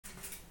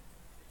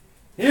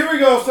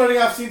go. Starting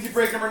off CNC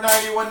break number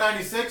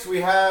 9196. We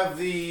have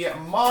the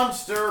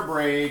monster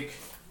break.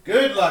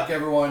 Good luck,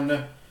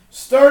 everyone.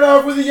 Start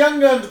off with the Young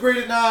Guns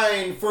graded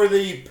 9 for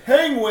the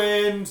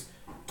Penguins.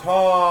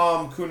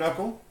 Tom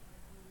Kuhnhackl.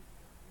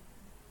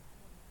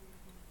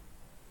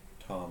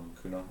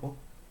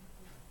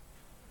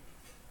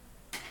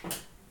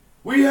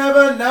 We have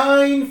a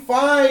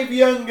 9-5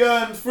 Young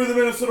Guns for the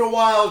Minnesota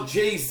Wild.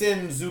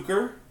 Jason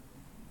Zucker.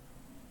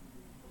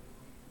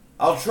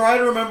 I'll try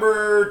to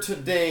remember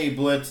today,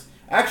 Blitz.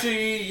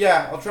 Actually,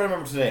 yeah, I'll try to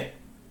remember today.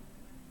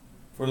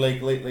 For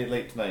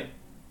late tonight.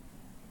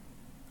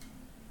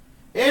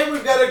 And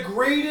we've got a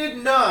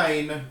graded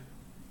 9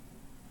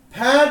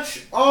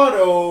 patch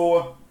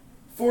auto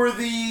for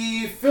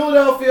the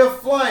Philadelphia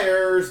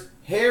Flyers,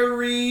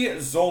 Harry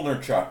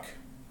Zolnierchuk.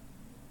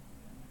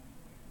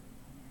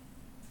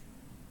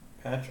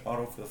 Patch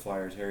auto for the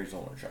Flyers, Harry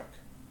Zolnierchuk.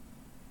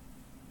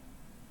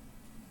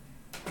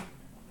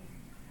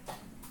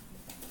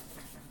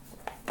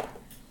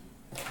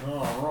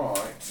 All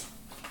right.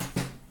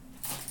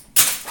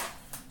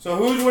 So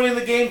who's winning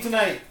the game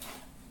tonight?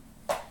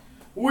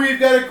 We've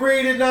got a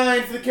graded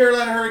 9 for the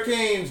Carolina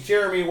Hurricanes,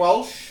 Jeremy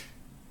Welsh.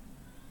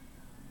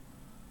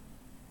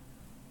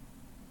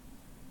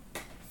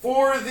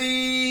 For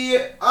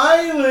the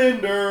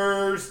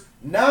Islanders,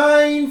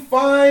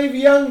 9-5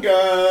 Young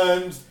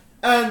Guns,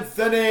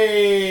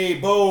 Anthony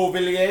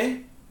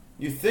Beauvillier.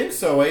 You think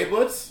so, eh,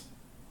 Blitz?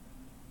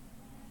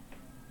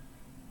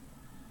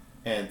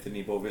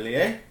 Anthony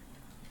Beauvillier.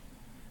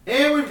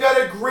 And we've got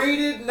a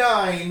graded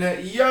 9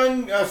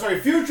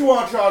 Future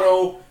Watch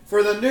auto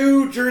for the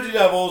New Jersey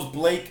Devils,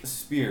 Blake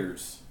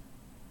Spears.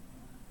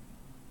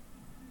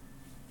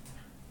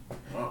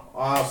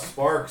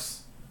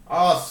 Sparks.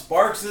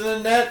 Sparks in the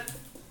net.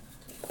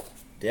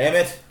 Damn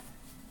it.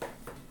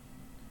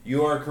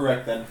 You are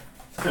correct then.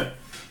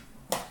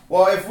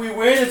 Well, if we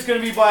win, it's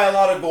going to be by a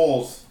lot of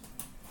goals.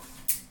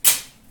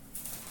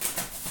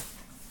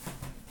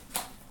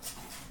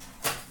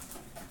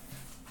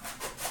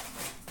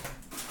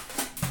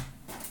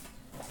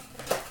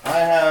 I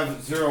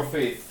have zero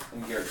faith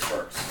in Garrett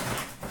Sparks.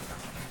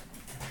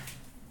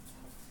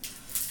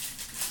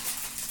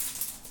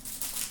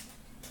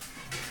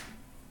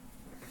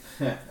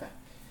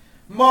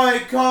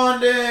 Mike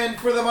Condon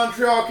for the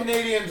Montreal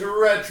Canadiens,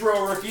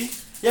 retro rookie.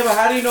 Yeah, but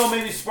how do you know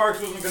maybe Sparks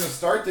wasn't going to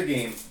start the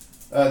game,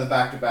 the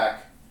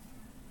back-to-back?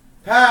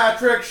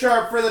 Patrick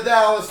Sharp for the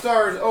Dallas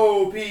Stars,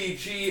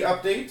 OPG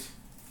update.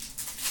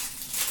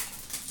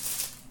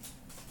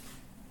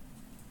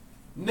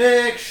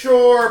 Nick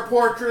Shore,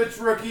 Portraits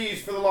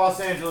Rookies for the Los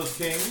Angeles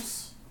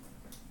Kings.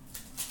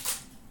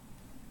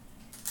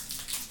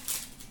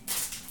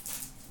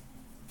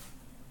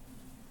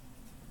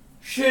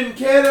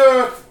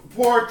 Shinketa,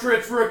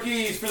 Portraits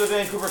Rookies for the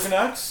Vancouver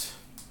Canucks.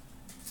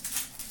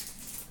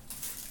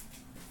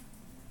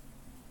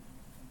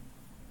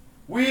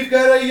 We've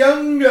got a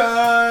Young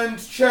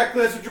Guns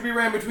checklist, which will be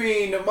ran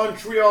between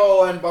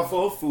Montreal and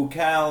Buffalo,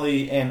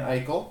 Fucale and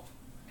Eichel.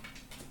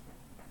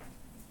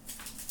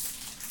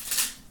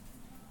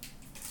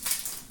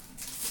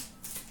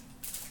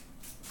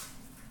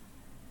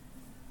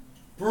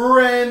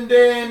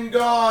 Brendan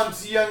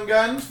Gaunce, Young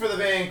Guns for the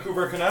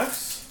Vancouver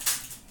Canucks.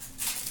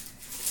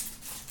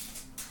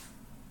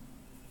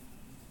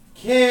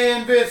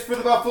 Canvas for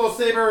the Buffalo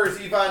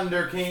Sabres,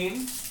 Evander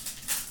Kane.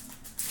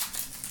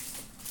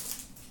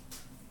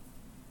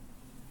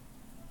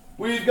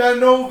 We've got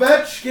an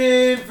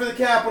Ovechkin for the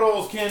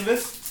Capitals,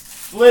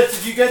 Canvas. Blitz,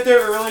 did you get there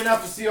early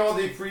enough to see all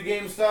the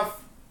pregame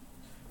stuff?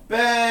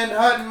 Ben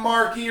Hutton,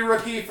 marquee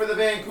rookie for the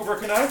Vancouver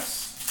Canucks.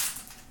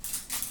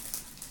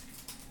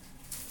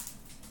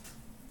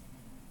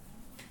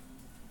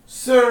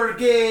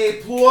 Sergei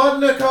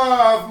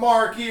Plotnikov,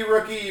 marquee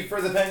rookie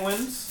for the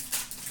Penguins.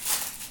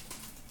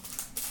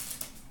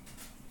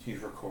 He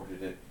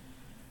recorded it.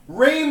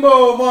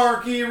 Rainbow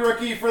marquee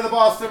rookie for the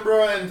Boston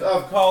Bruins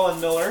of Colin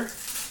Miller.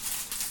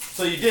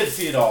 So you did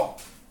see it all.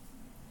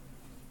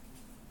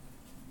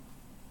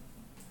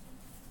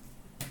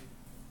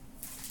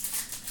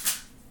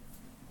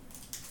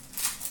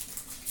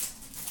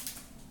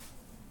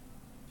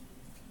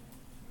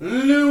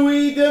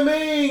 Louis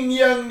Domingue,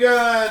 Young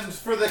Guns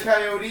for the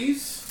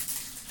Coyotes.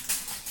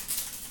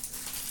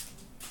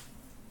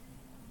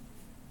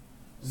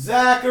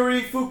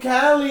 Zachary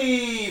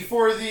Fucale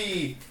for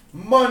the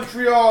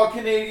Montreal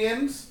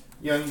Canadiens,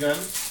 Young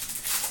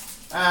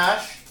Guns.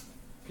 Ash,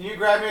 can you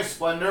grab me a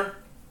Splendor?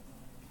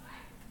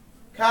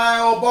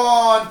 Kyle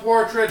Bond,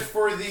 Portraits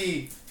for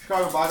the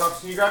Chicago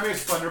Blackhawks. Can you grab me a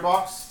Splendor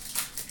box?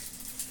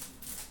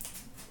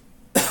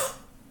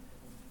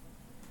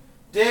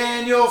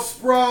 Daniel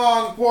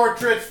Sprong,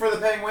 Portraits for the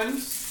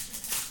Penguins.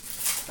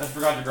 I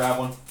forgot to grab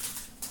one.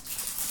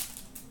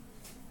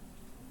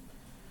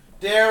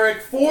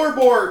 Derek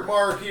Forbort,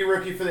 marquee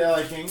rookie for the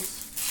LA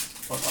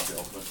Kings. Oh, not the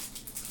ultimate.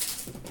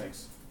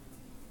 Thanks.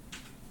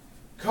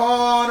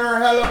 Connor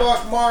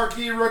Hellebuck,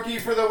 marquee rookie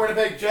for the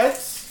Winnipeg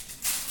Jets.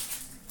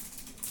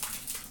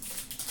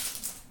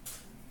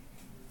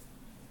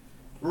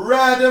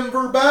 Radim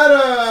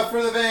Verbata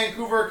for the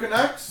Vancouver Vancouver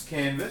Canucks,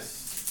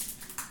 canvas.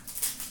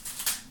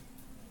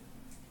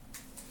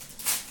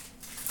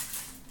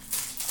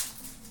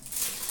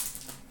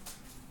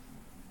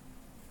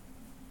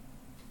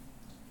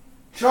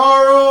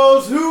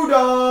 Charles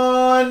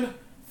Hudon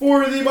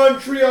for the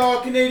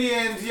Montreal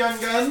Canadiens,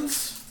 Young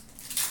Guns.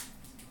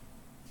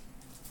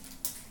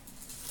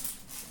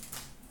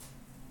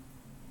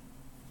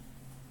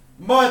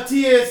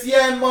 Matthias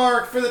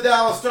Janmark for the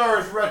Dallas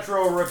Stars,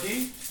 retro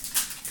rookie.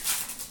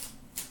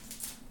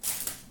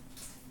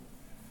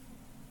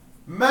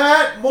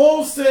 Matt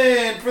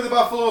Molson for the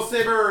Buffalo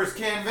Sabres,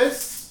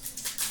 canvas.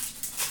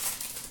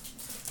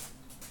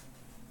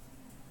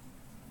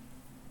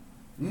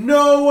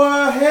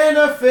 Noah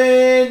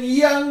Hannafin,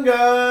 Young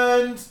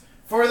Guns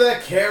for the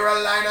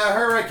Carolina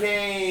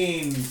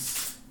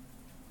Hurricanes.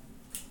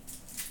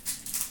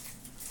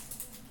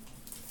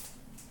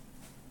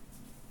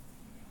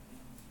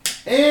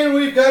 And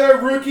we've got a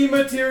rookie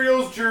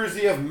materials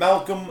jersey of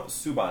Malcolm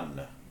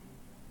Subban,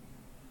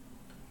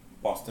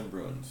 Boston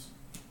Bruins.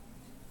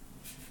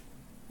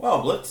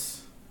 Well,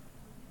 Blitz.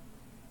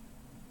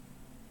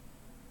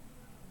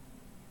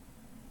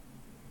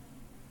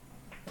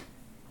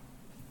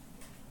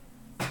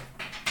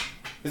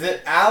 Is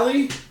it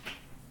Allie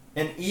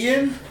and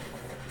Ian?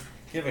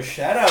 Give a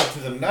shout out to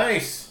them.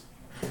 Nice.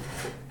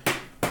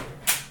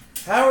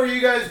 How are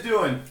you guys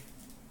doing?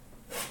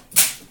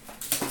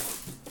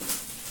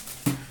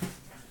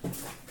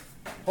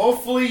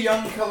 Hopefully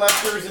young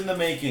collectors in the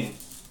making.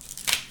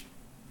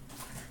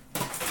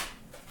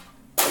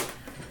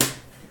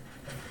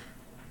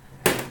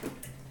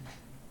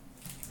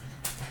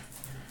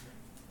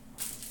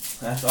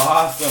 That's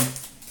awesome.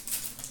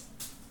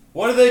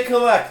 What do they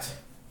collect?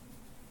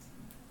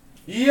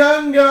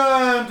 Young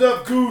Guns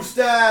of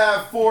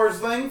Gustav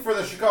Forsling for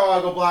the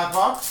Chicago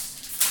Blackhawks.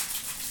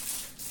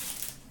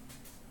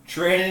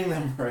 Training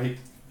them right.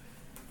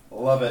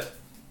 Love it.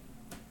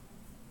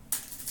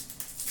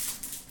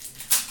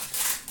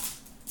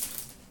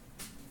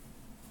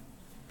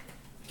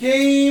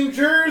 Game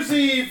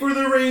jersey for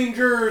the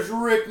Rangers,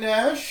 Rick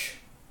Nash.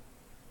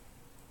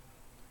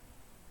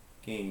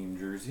 Game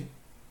jersey.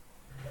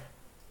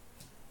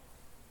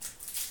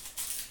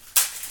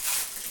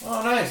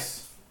 Oh,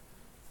 nice.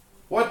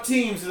 What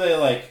teams do they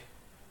like?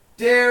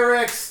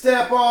 Derek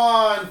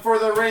Stepan for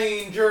the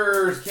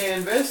Rangers,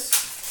 canvas.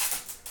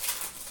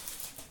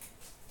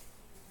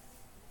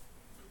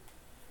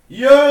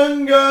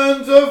 Young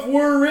Guns of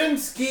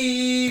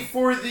Werenski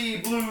for the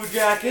Blue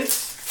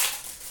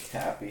Jackets.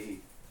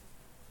 Cappy.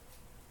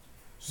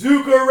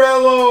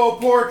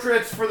 Zuccarello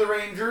portraits for the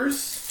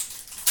Rangers.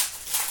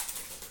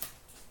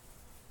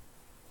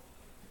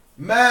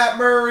 Matt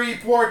Murray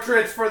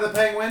portraits for the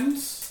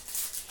Penguins.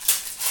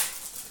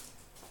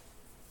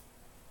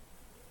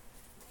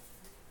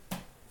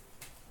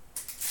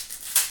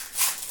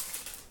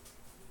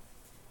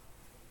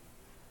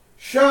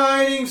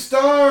 Shining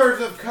Stars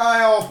of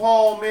Kyle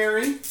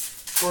Palmieri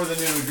for the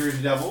New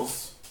Jersey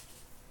Devils.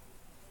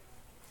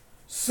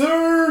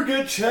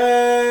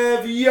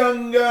 Sergachev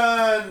Young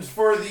Guns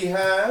for the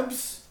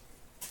Habs.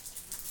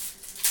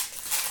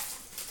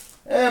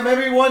 Yeah,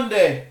 maybe one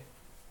day.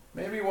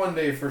 Maybe one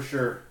day for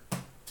sure.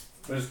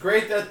 But it's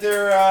great that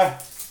they're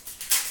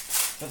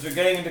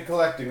getting into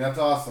collecting. That's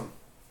awesome.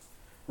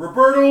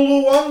 Roberto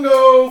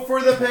Luongo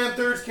for the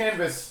Panthers,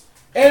 canvas.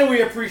 And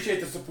we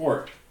appreciate the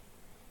support.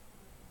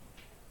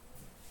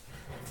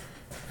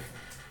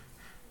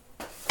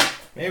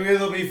 Maybe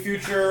there'll be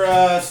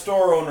future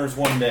store owners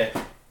one day.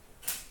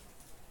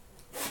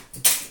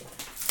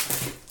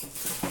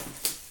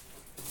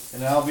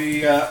 And I'll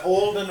be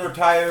old and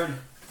retired.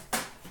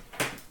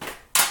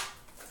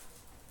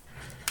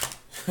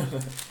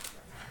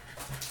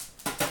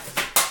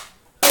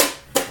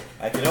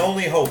 I can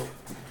only hope.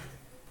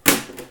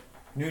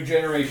 New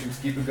generations,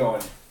 keep it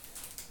going.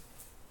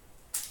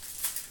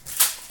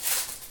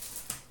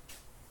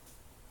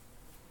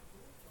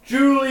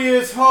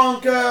 Julius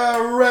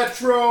Honka,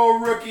 retro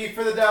rookie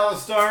for the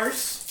Dallas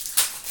Stars.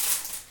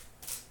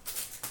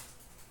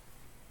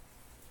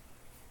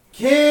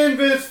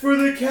 Canvas for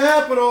the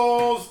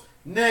Capitals,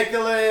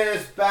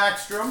 Nicholas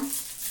Backstrom.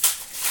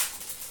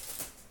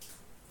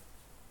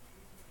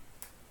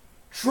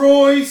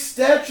 Troy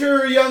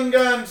Stetcher, Young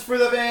Guns for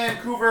the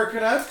Vancouver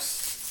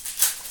Canucks.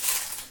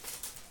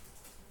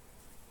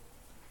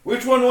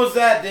 Which one was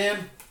that,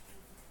 Dan?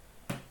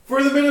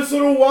 For the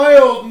Minnesota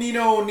Wild,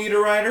 Nino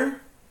Niederreiter.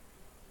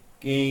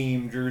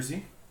 Game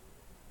jersey.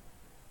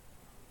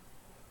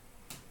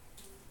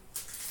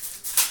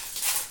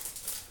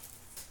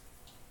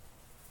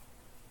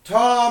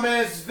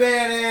 Thomas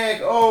Vanek,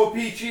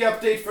 OPG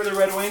update for the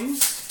Red Wings.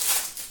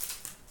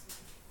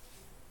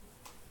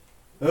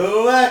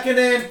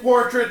 Lehkonen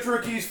portraits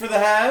rookies for the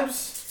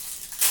Habs.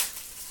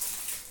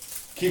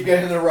 Keep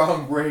getting the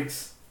wrong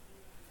breaks.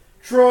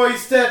 Troy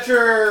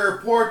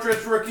Stetcher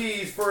portraits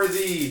rookies for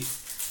the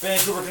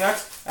Vancouver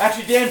Canucks.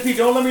 Actually, Dan P,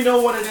 don't let me know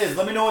what it is.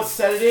 Let me know what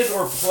set it is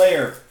or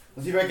player.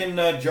 Let's see if I can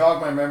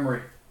jog my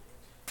memory.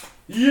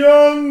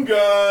 Young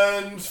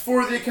Guns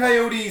for the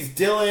Coyotes,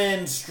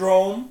 Dylan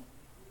Strome.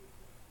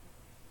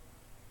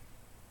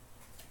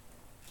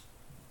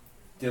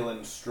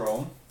 Dylan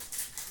Strome.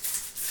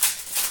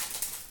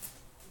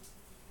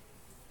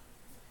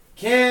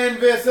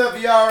 Canvas of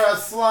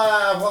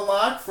Yaroslav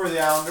Halak for the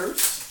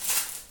Islanders.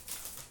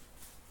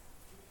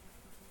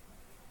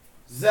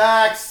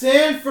 Zach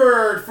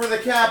Sanford for the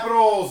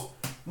Capitals.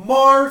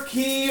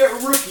 Marquee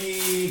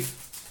rookie.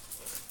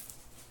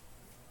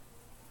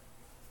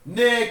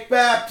 Nick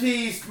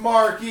Baptiste,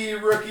 marquee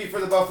rookie for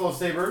the Buffalo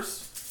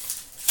Sabres.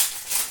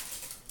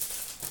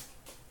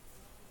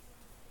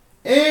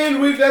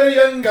 And we've got a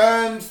Young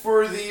Guns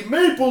for the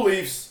Maple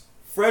Leafs,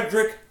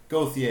 Frederick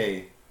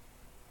Gauthier.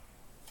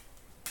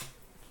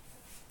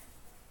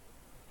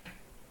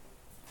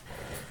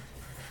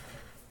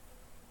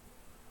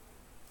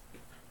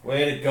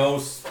 Way to go,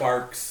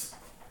 Sparks.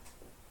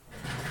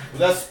 Was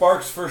that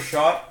Sparks' first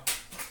shot?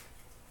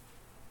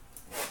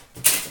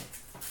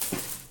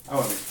 I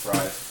wouldn't be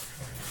surprised.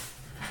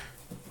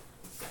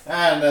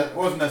 And that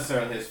wasn't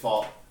necessarily his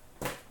fault.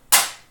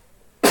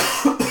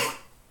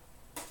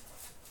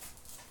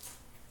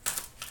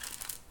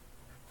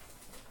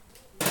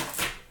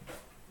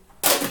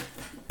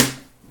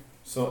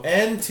 So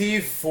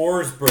NT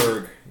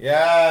Forsberg.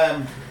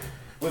 Yeah,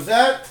 was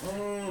that...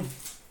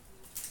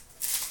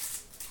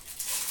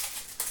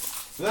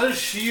 was that a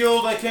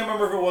shield? I can't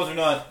remember if it was or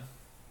not.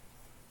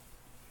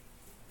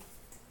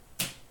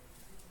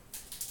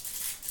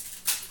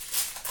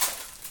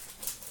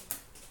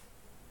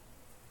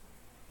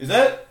 Is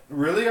that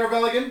really our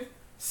Veligan?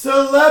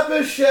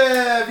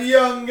 Slepyshev,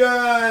 Young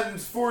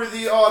Guns for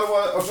the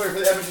for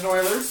the Edmonton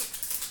Oilers.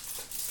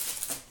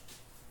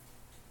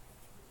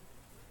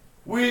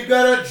 We've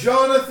got a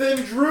Jonathan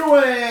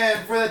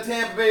Drouin for the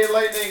Tampa Bay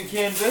Lightning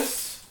canvas.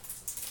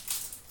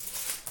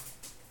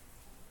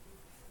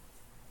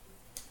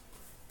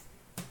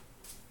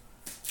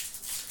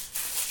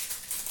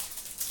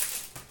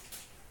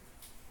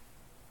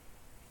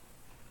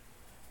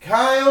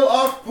 Kyle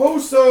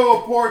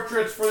Okposo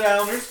portraits for the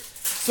Islanders.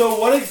 So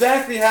what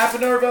exactly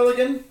happened to our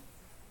Veligan?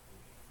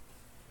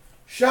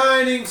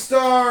 Shining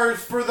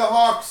Stars for the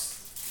Hawks.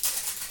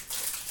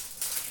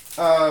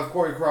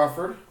 Corey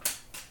Crawford.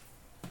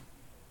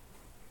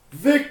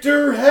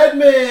 Victor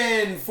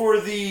Hedman for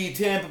the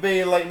Tampa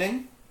Bay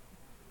Lightning.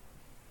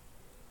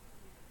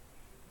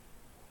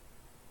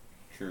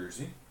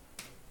 Jersey.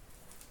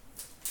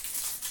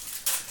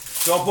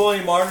 Don't pull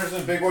any Marners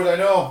and big boys, I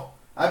know.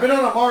 I've been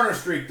on a Marner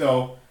streak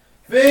though.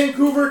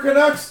 Vancouver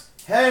Canucks,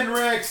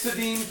 Henrik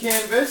Sedin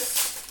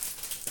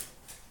canvas.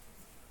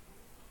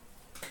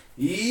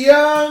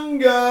 Young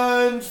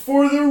Guns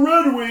for the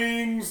Red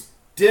Wings,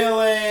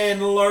 Dylan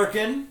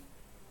Larkin.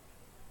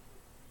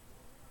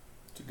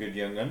 It's a good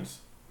Young Guns.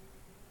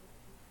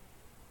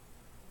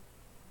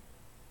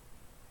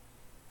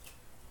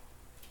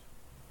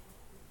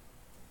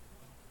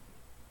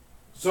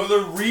 So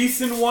the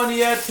recent one he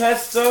had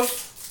tests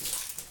of.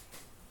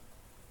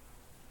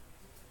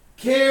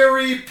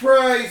 Carey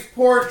Price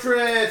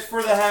portraits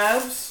for the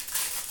Habs.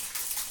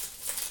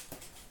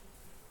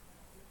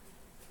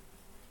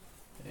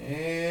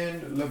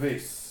 And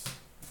LeVase.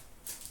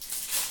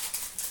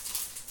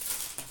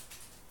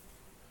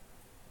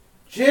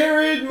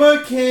 Jared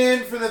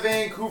McCann for the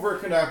Vancouver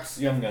Canucks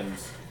Young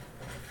Guns.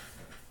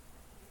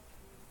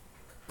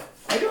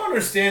 I don't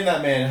understand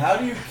that, man. How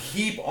do you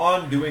keep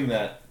on doing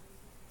that?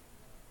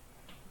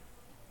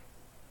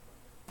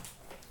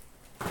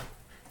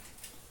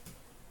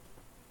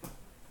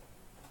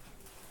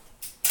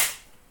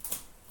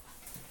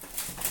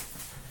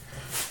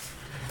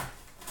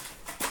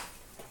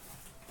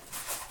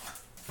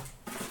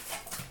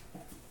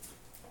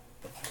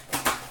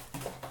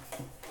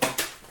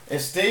 It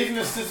stayed in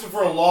the system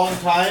for a long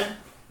time.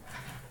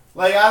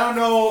 Like, I don't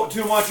know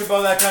too much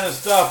about that kind of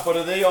stuff, but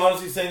are they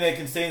honestly saying they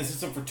can stay in the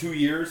system for 2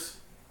 years?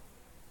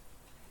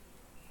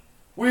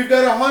 We've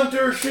got a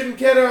Hunter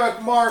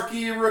Shinketuk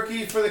marquee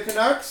rookie for the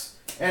Canucks,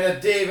 and a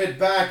David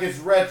Backes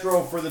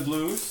retro for the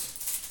Blues.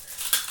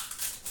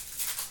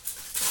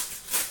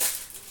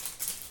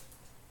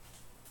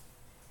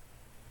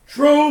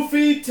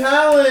 Trophy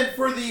talent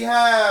for the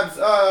Habs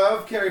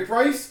of Carey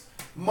Price,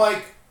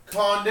 Mike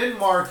Condon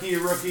marquee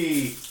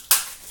rookie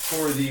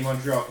for the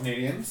Montreal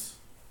Canadiens.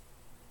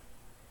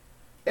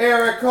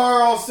 Eric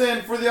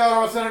Carlson for the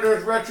Ottawa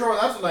Senators retro.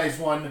 That's a nice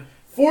one.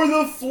 For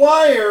the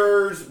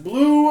Flyers,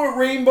 blue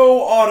rainbow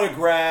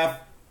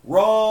autograph,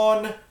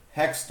 Ron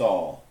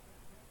Hextall.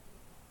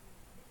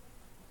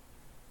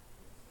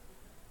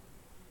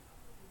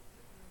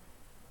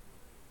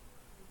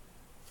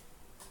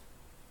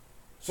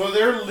 So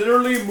they're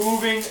literally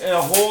moving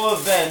a whole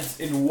event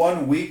in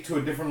 1 week to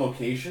a different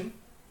location.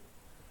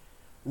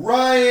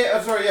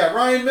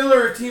 Ryan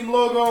Miller, team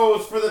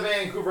logos for the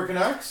Vancouver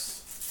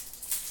Canucks.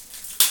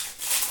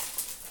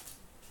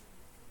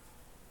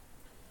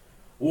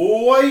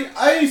 White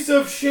Ice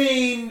of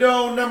Shane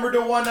Doan, number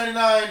to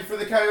 199 for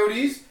the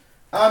Coyotes.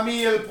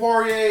 Emile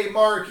Poirier,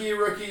 marquee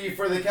rookie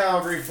for the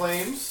Calgary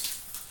Flames.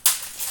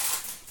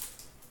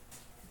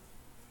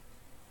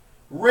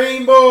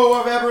 Rainbow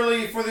of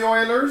Eberle for the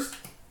Oilers.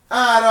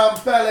 Adam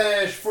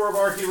Pelech for a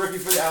marquee rookie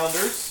for the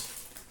Islanders.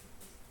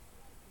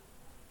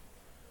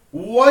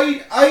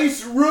 White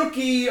Ice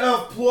Rookie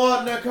of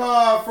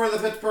Plotnikov for the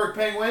Pittsburgh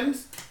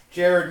Penguins.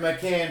 Jared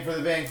McCann for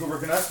the Vancouver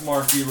Canucks.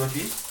 Marquee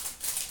Rookie.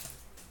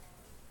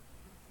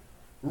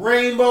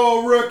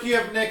 Rainbow Rookie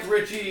of Nick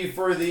Ritchie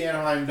for the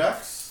Anaheim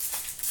Ducks.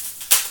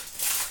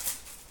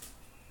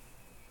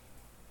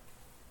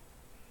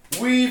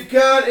 We've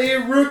got a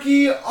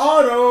rookie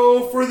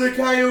auto for the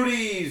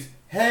Coyotes.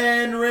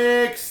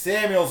 Henrik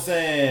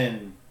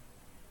Samuelsson.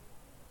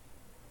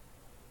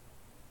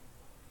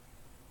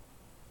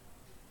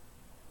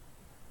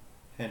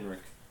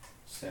 Henrik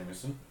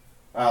Samuelsson.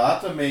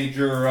 That's a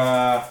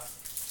major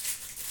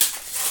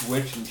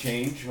switch and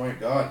change. My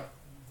God.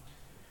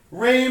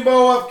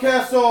 Rainbow of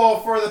Kessel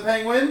for the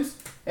Penguins.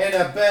 And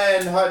a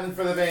Ben Hutton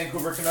for the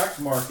Vancouver Canucks.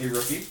 Marquee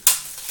Rookie.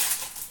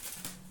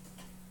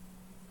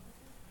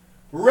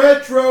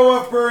 Retro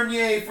of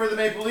Bernier for the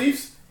Maple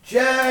Leafs.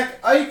 Jack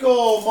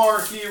Eichel,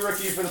 Marquee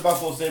Rookie for the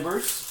Buffalo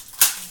Sabres.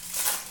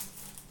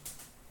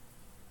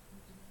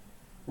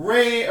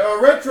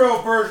 Retro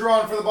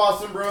Bergeron for the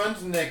Boston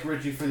Bruins. Nick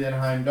Ritchie for the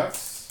Anaheim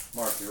Ducks.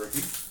 Marquee Rookie.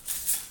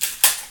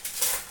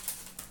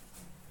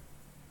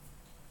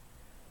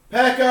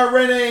 Pekka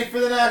Rinne for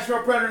the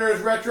Nashville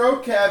Predators. Retro.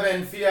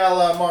 Kevin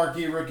Fiala,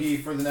 Marquee Rookie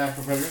for the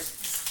Nashville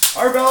Predators.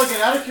 Art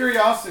Belligan, out of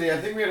curiosity, I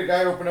think we had a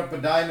guy open up a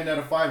diamond out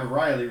of 5 of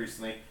Riley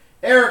recently.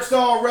 Eric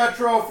Stahl,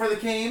 Retro for the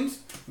Canes.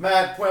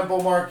 Matt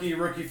Puempo, Marquee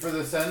Rookie for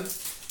the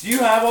Sens. Do you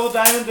have all the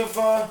diamonds of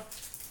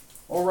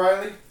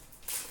O'Reilly?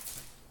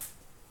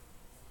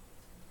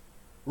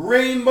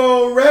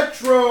 Rainbow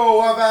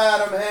Retro of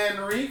Adam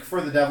Henrique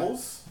for the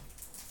Devils.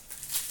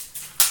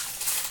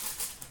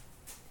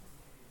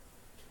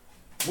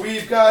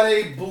 We've got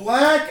a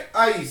Black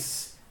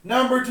Ice,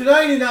 number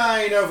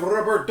 299 of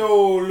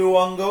Roberto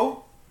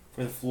Luongo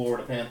for the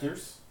Florida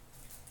Panthers.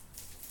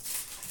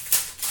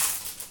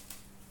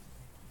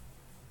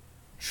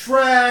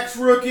 Trax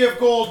Rookie of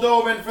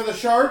Goldobin for the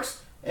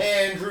Sharks.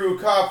 Andrew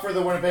Kopp for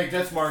the Winnipeg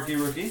Jets. Marquee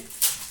Rookie.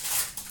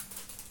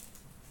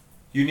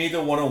 You need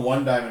the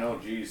 101 diamond. Oh,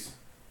 jeez.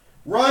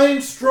 Ryan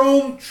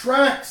Strome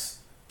Trax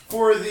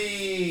for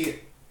the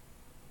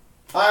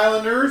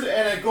Islanders.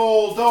 And a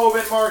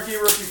Goldobin Marquee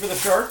Rookie for the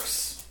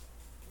Sharks.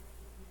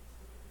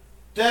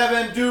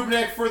 Devin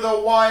Dubnyk for the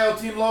Wild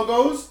Team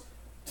Logos.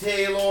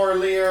 Taylor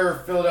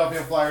Lear,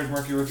 Philadelphia Flyers.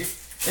 Marquee Rookie.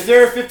 Is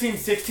there a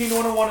 15-16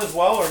 101 as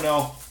well, or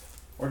no?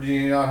 Or do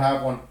you not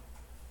have one?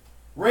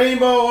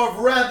 Rainbow of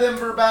Ratham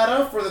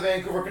Barbata for the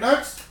Vancouver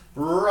Canucks.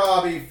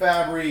 Robbie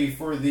Fabry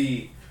for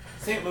the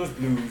St. Louis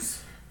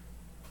Blues.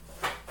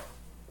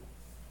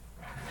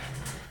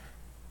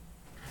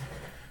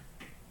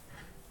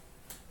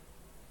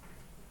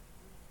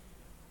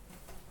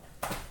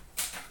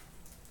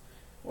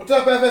 What's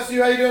up,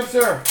 FSU? How you doing,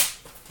 sir?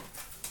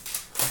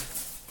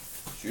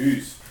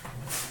 Jeez.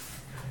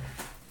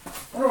 I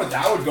wonder what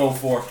that would go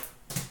for.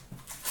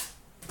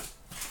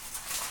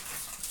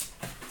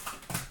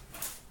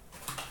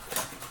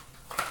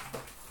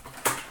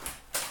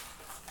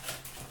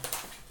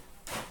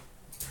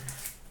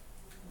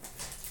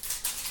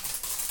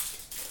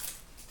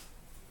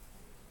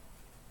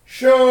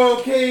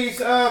 Showcase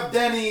of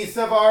Denny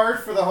Savard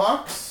for the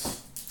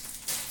Hawks.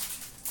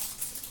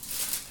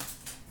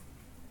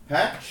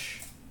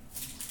 Patch.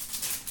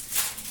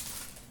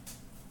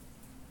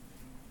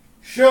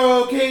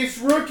 Showcase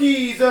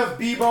Rookies of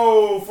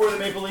Bebo for the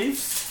Maple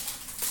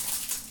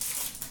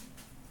Leafs.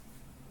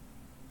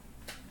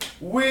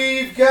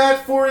 We've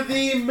got for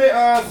the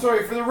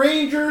for the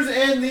Rangers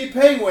and the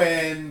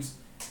Penguins,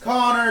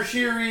 Connor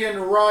Sheary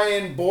and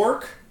Ryan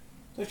Bourque.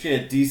 It's actually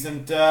a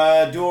decent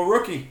dual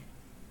rookie.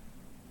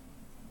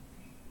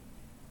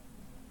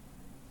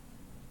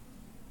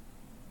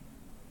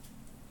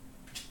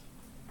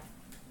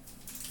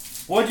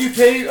 What'd you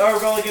pay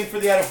Belligan for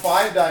the out of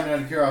 5 diamond, out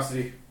of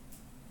curiosity?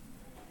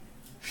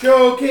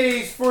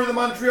 Showcase for the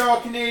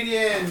Montreal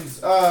Canadiens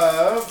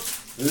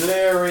of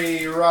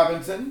Larry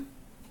Robinson.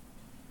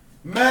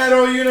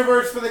 Metal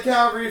Universe for the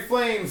Calgary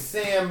Flames,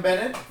 Sam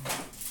Bennett.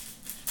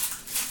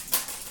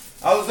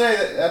 I would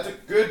say that's a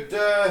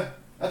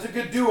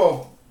good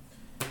duo.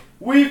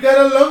 We've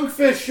got a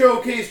Lungfish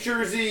Showcase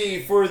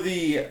jersey for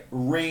the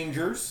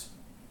Rangers.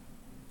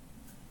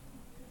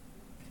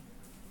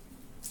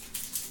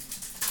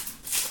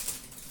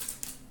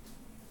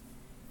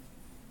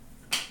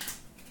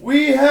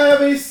 We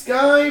have a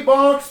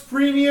Skybox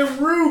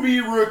Premium Ruby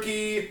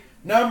Rookie,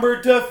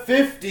 numbered to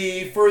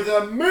 50 for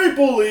the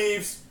Maple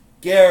Leafs,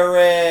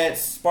 Garrett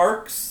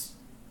Sparks.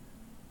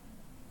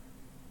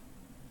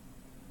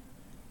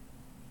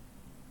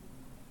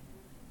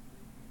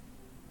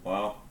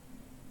 Wow.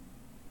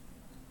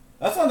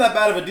 That's not that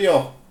bad of a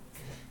deal.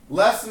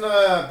 Less than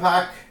a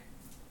pack,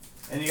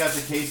 and you got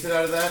the case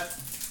out of that,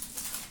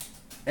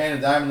 and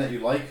a diamond that you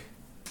like.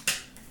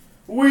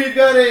 We've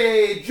got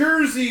a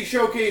Jersey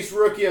Showcase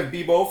Rookie of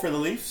Bebo for the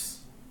Leafs.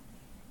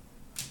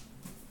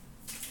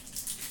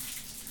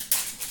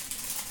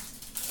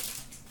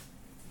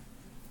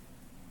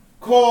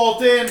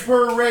 Colton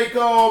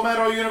Parayko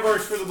Metal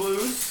Universe for the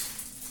Blues.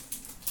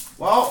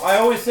 Well, I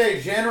always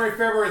say January,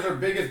 February is our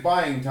biggest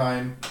buying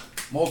time.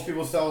 Most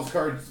people sell his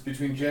cards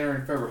between January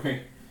and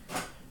February.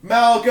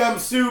 Malcolm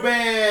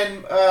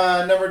Subban,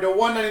 number to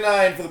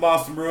 199 for the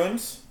Boston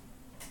Bruins.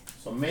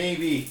 So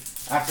maybe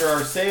after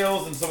our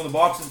sales and some of the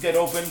boxes get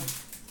opened,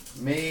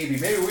 maybe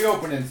we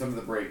open in some of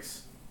the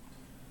breaks.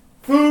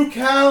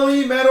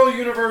 Fucali Metal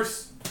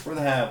Universe for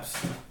the Habs.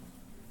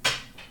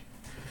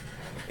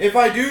 If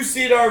I do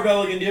see it,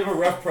 Arveligan, do you have a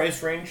rough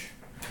price range?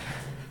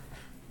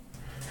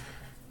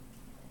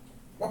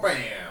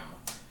 Wha-bam!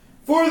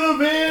 For the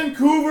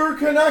Vancouver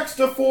Canucks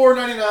to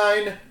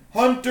 499,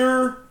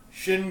 Hunter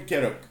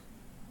Shinkaruk.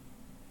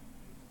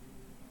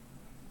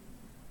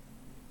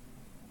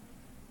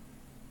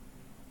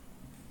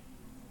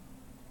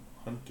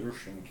 Hunter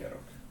Shinkaruk.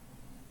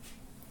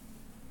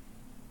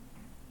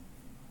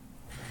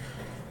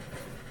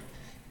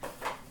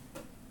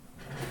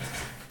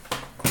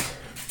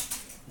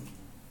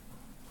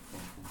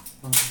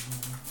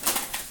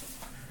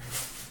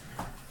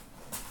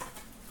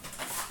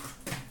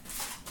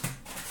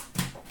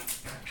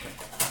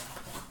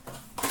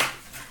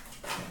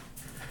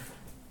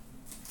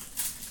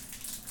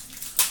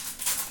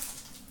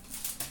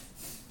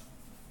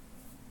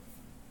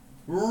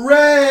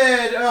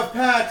 Red of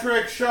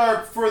Patrick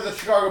Sharp for the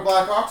Chicago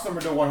Blackhawks,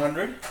 number to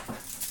 100.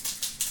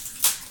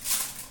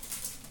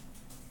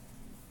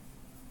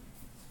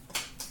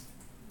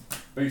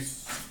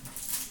 Peace.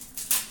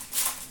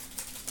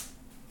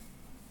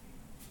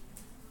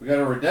 We got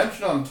a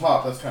redemption on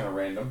top. That's kind of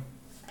random.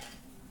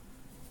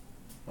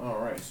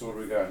 Alright, so what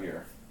do we got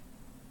here?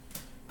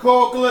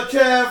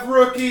 Kokolachev,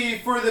 rookie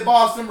for the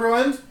Boston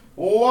Bruins.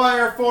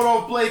 Wire photo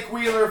of Blake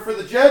Wheeler for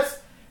the Jets.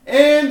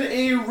 And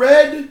a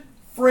red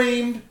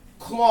framed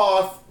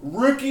cloth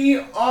rookie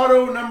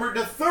auto number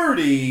to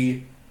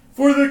 30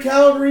 for the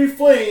Calgary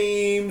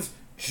Flames,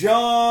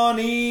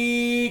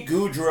 Johnny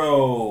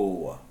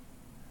Gaudreau.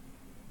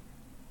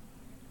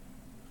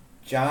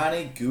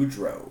 Johnny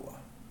Gaudreau.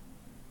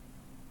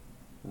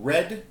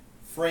 Red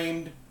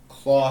framed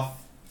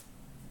cloth,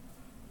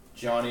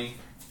 Johnny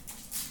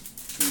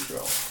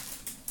Gaudreau.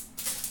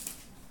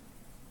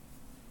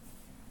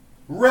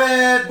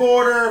 Red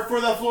border for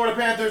the Florida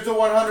Panthers to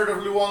 100 of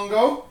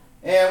Luongo.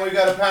 And we've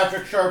got a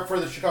Patrick Sharp for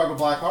the Chicago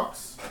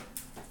Blackhawks.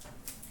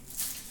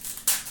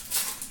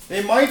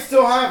 They might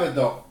still have it,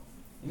 though.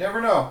 You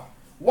never know.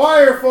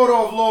 Wire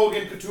photo of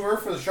Logan Couture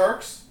for the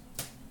Sharks.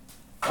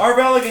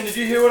 Arveligan, did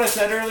you hear what I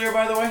said earlier,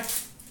 by the way?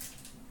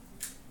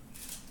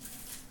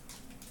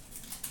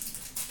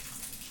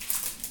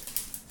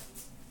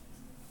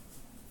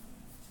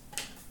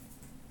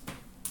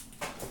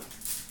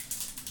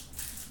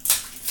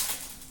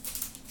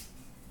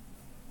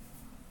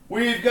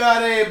 We've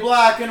got a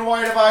black and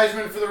white of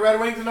Eisman for the Red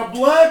Wings and a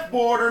black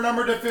border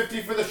number to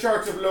 50 for the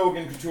Sharks of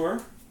Logan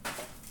Couture.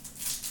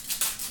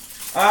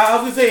 I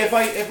was going to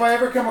say, if I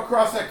ever come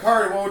across that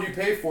card, what would you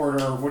pay for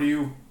it, or what are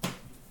you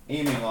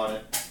aiming on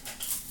it?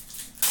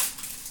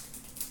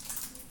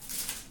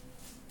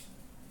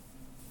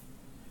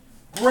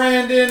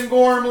 Brandon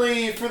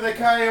Gormley for the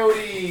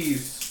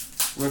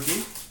Coyotes,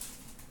 rookie.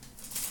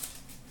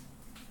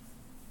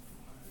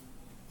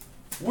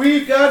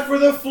 We've got for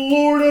the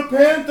Florida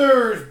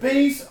Panthers,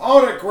 base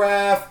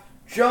autograph,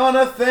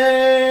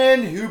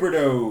 Jonathan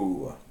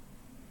Huberdeau.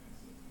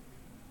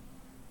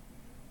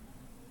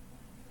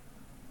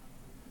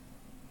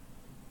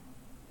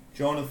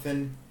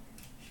 Jonathan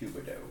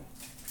Huberdeau.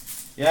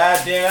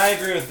 Yeah, Dan, I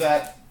agree with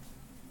that.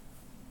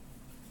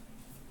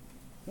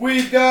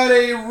 We've got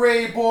a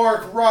Ray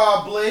Bork,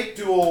 Rob Blake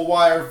dual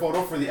wire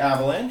photo for the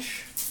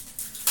Avalanche.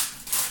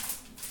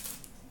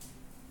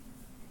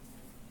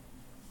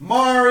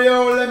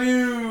 Mario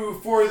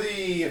Lemieux for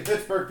the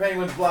Pittsburgh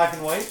Penguins, black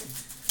and white.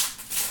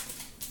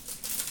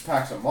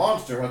 Pack's a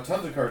monster. Has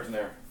tons of cards in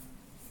there.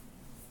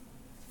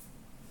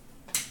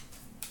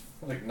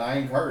 Like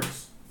 9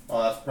 cards.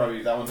 Oh, that's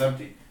probably, that one's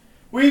empty.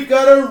 We've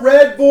got a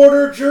red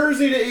border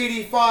jersey to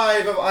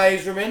 85 of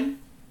Yzerman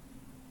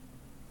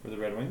for the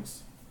Red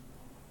Wings.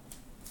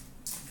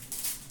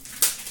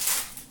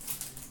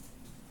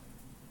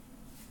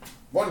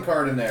 One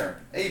card in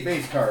there. A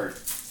base card.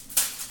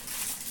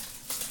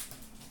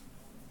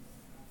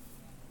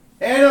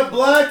 And a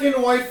black and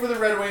white for the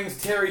Red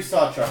Wings, Terry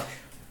Sawchuk.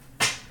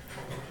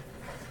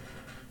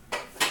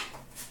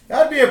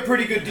 That'd be a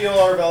pretty good deal,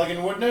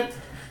 Arveligan, wouldn't it?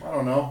 I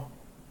don't know.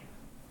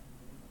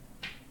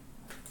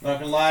 Not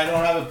gonna lie, I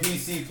don't have a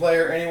PC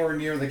player anywhere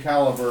near the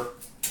caliber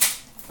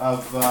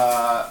of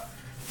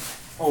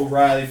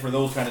O'Reilly for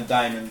those kind of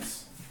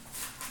diamonds.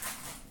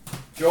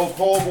 Joe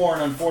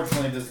Colborn,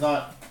 unfortunately, does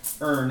not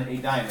earn a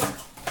diamond.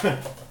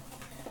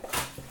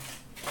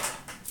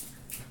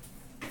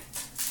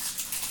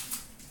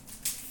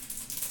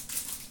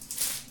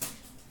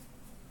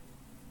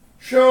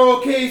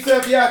 Showcase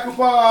of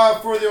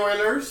Yakupov for the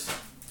Oilers.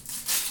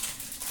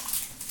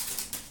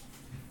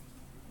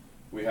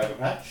 We have a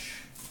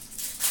patch.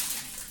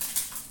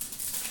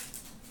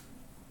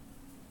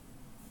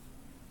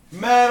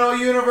 Metal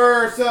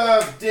Universe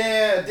of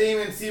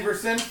Damon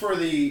Severson for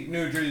the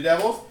New Jersey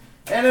Devils.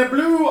 And a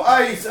blue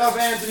ice of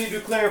Anthony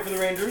Duclair for the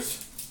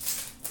Rangers.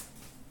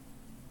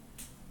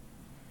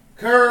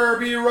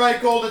 Kirby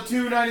Reichel to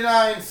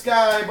 299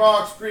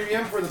 Skybox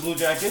Premium for the Blue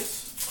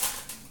Jackets.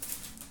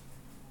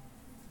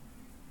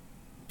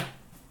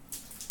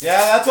 Yeah,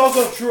 that's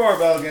also true,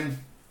 Arbelgen.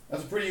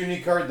 That's a pretty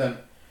unique card then.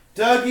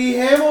 Dougie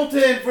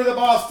Hamilton for the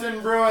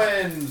Boston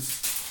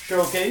Bruins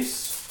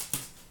Showcase.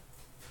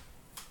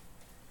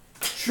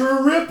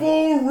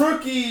 Triple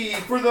rookie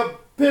for the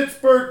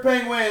Pittsburgh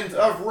Penguins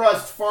of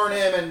Rust,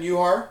 Farnham, and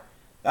Uhar.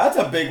 That's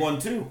a big one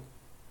too.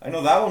 I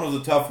know that one was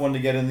a tough one to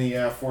get in the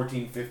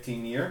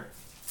 14-15 year.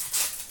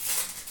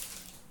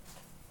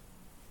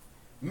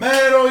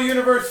 Metal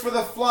Universe for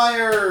the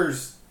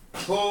Flyers,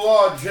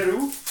 Claude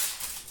Giroux.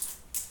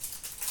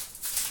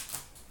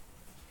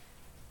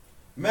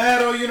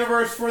 Metal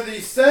Universe for the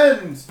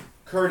Sens,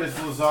 Curtis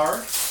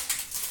Lazar.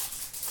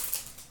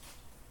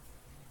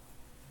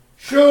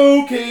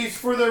 Showcase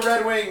for the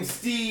Red Wings,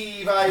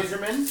 Steve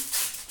Yzerman.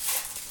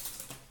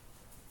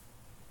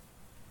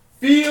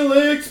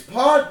 Felix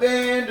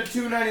Potvin to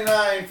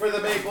 299 for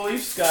the Maple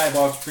Leafs,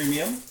 Skybox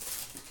Premium.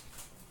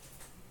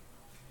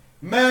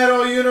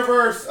 Metal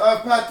Universe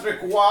of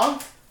Patrick Roy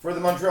for the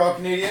Montreal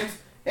Canadiens.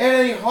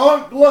 And a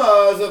Hot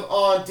Gloves of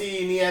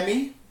Antti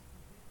Niemi.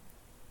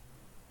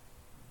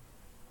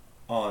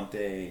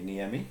 Antti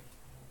Niemi.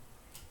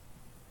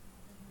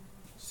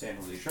 San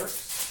Jose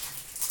Sharks.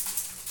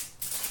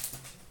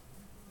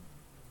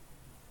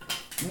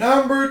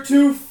 Number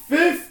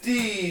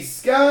 250,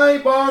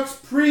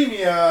 Skybox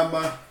Premium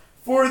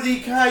for the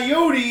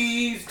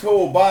Coyotes,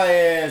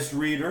 Tobias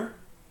Reeder.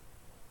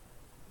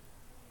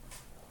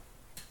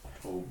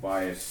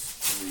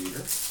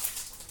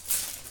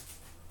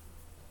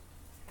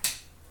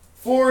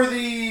 For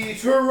the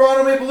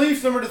Toronto Maple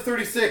Leafs, number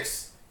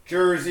 236,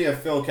 jersey of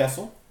Phil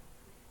Kessel.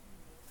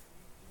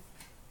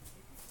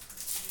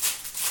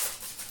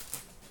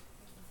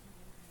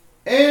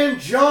 And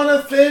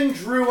Jonathan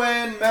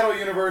Drouin, Metal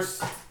Universe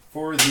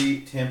for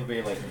the Tampa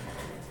Bay Lightning.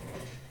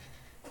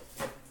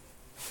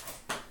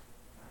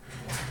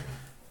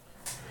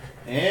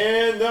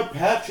 And the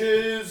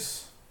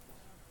patches.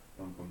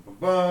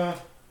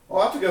 Oh,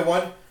 that's a good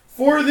one.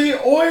 For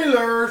the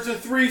Oilers, to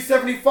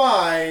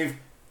 375,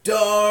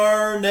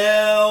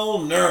 Darnell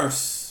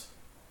Nurse.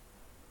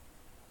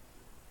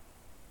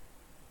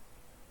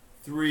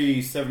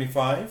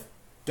 375,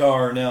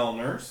 Darnell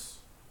Nurse.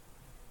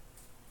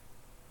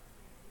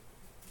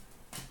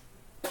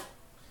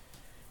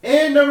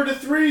 And number to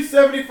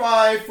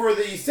 375 for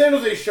the San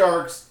Jose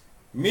Sharks,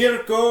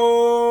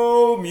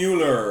 Mirko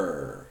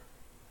Mueller.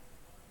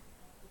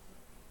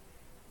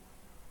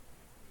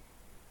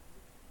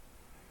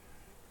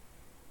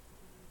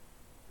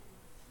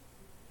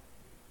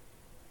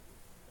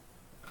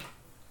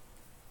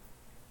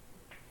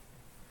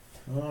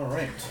 All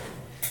right.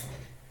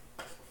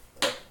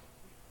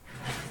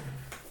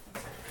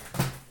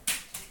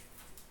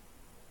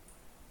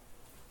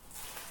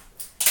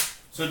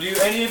 So do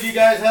any of you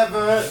guys have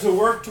to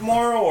work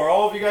tomorrow, or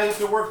all of you guys have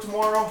to work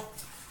tomorrow?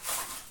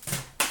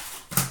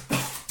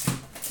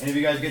 Any of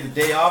you guys get the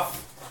day off?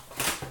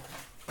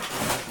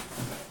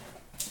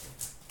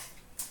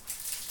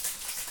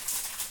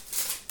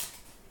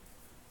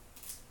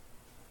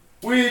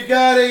 We've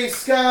got a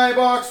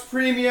Skybox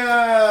Premium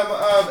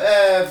of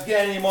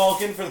Evgeny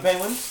Malkin for the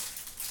Penguins.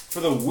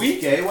 For the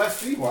week, eh? West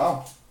Street,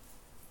 wow.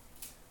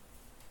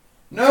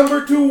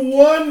 Number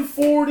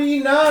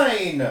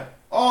 2/149.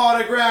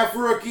 Autograph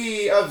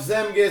rookie of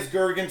Zemgus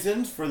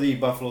Girgensons for the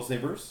Buffalo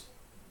Sabres.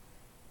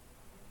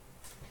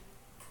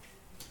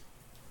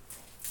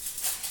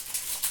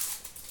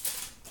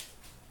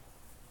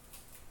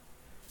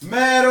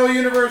 Metal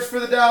Universe for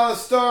the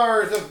Dallas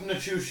Stars of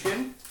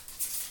Nichushkin.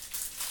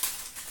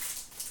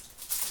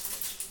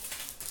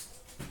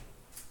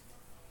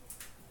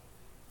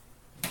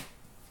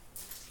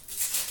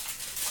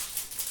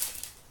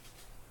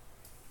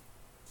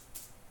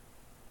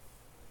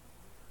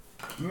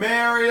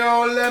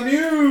 Mario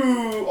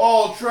Lemieux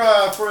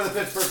Ultra for the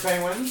Pittsburgh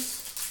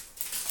Penguins.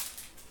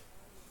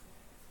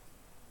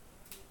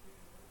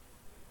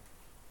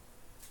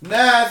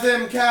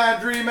 Nazem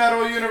Kadri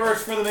Metal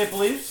Universe for the Maple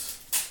Leafs.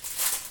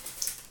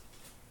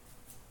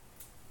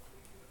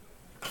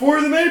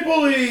 For the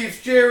Maple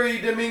Leafs,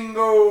 Jerry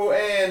Domingo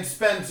and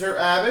Spencer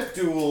Abbott,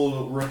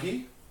 dual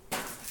rookie.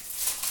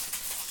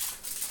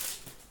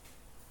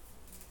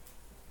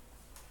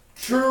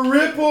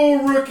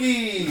 Triple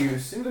rookie.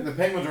 Seems like the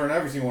Penguins are in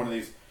every single one of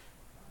these.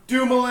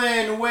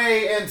 Dumoulin,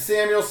 Way, and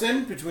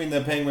Samuelson between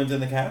the Penguins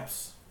and the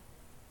Caps.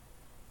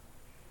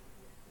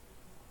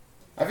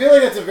 I feel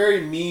like that's a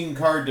very mean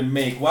card to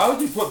make. Why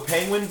would you put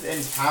Penguins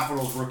and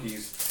Capitals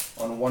rookies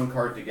on one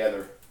card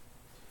together?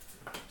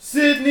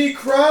 Sidney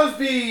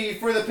Crosby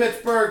for the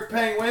Pittsburgh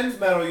Penguins,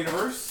 Metal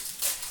Universe.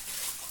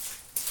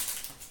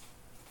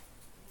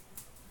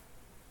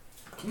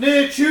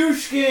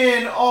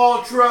 Nichushkin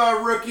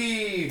Ultra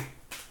Rookie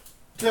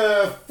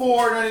to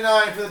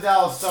 499 for the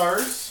Dallas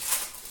Stars.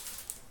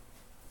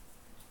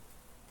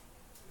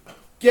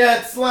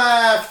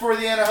 Getzlaf for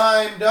the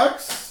Anaheim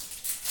Ducks.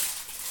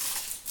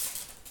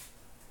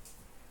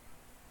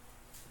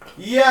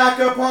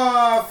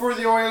 Yakupov for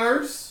the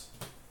Oilers.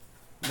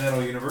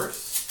 Metal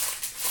Universe.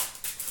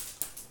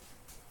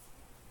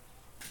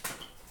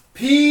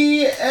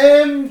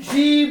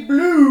 PMG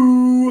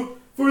Blue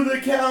for the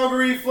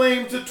Calgary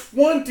Flame to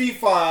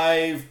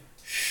 25.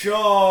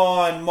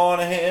 Sean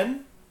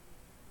Monahan.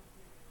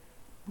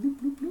 Bloop,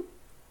 bloop, bloop.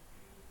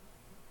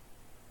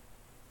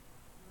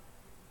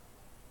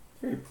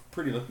 Very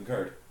pretty looking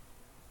card.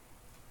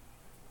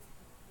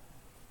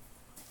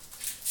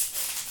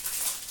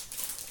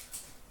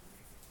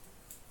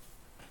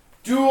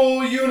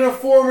 Dual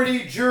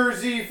uniformity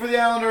jersey for the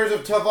Islanders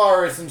of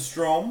Tavares and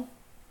Strome.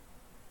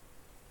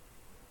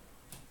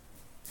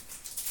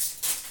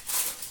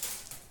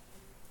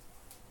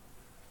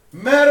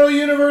 Metal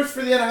Universe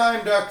for the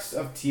Anaheim Ducks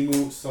of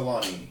Teemu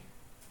Selanne.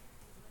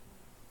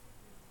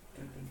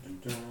 Dun,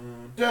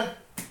 dun, dun,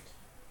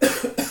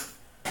 dun.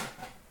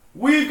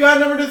 We've got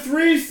number to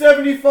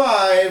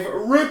 375,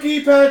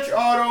 rookie patch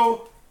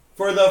auto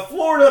for the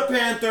Florida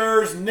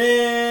Panthers,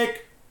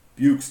 Nick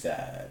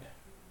Bjugstad.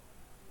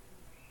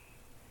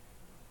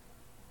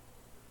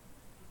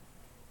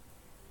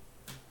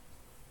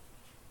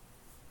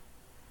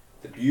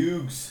 The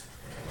Bugs.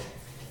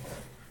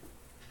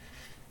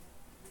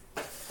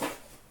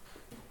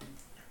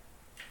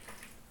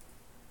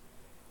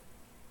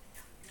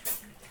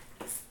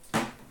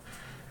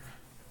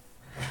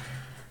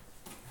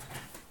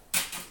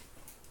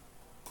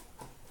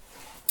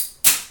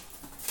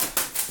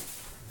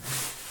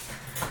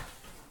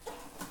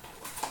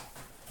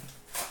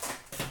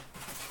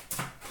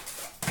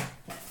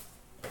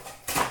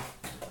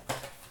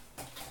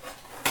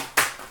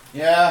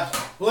 Yeah,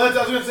 Blitz,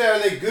 I was going to say, are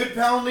they good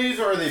penalties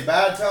or are they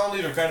bad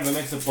penalties or kind of a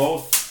mix of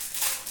both?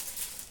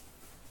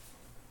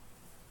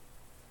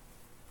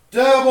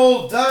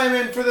 Double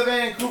diamond for the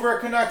Vancouver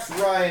Canucks,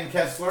 Ryan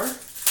Kessler.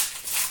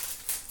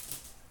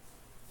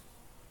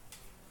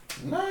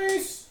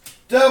 Nice.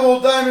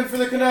 Double diamond for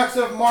the Canucks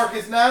of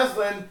Marcus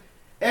Naslund.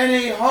 And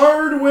a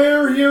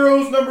Hardware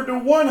Heroes number to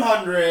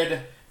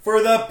 100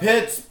 for the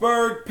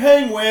Pittsburgh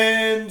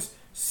Penguins,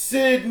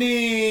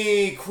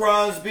 Sidney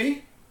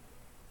Crosby.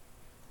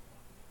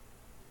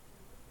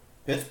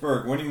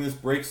 Pittsburgh winning this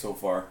break so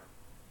far.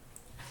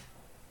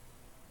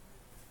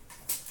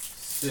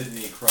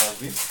 Sidney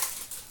Crosby.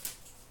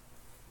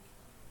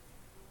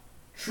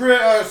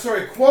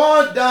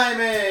 Quad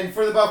diamond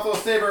for the Buffalo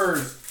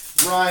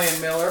Sabres,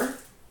 Ryan Miller.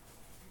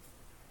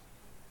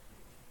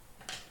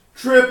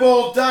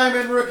 Triple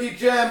diamond rookie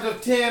gems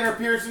of Tanner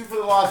Pearson for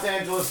the Los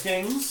Angeles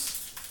Kings.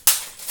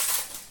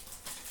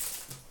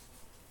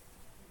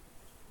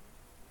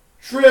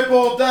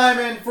 Triple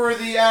diamond for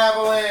the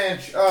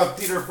Avalanche of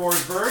Peter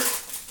Forsberg.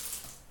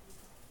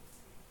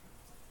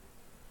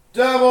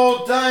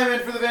 Double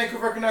diamond for the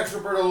Vancouver Canucks,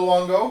 Roberto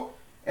Luongo.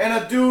 And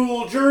a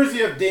dual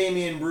jersey of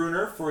Damian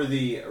Brunner for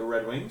the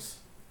Red Wings.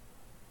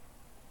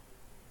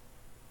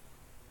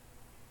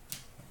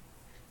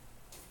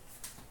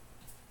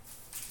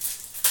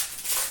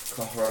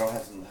 Colorado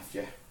hasn't left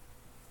yet.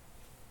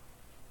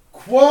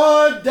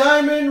 Quad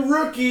diamond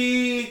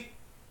rookie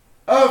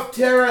of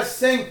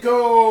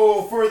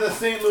Tarasenko for the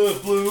St. Louis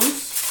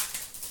Blues.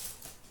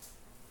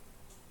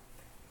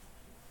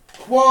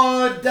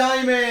 Quad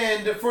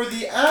diamond for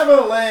the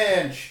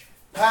Avalanche,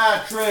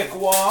 Patrick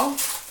Waugh.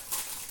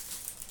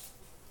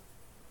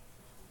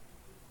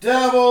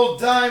 Double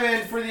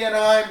diamond for the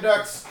Anaheim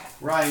Ducks,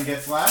 Ryan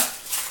Getzlaf.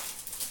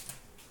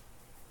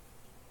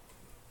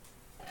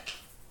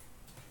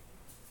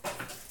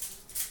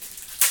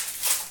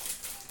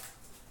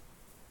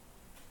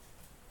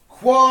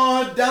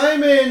 Quad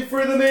diamond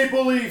for the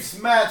Maple Leafs,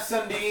 Matt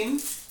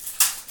Sundin.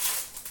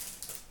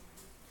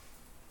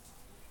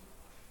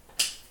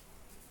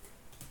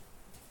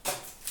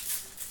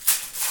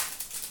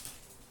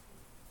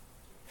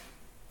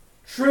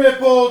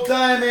 Triple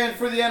diamond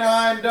for the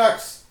Anaheim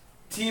Ducks,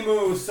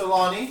 Teemu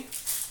Selanne.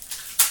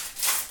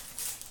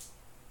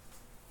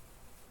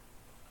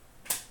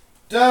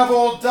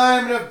 Double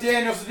diamond of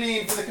Daniel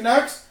Sedin for the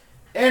Canucks.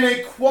 And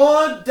a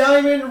quad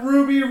diamond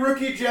ruby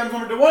rookie gem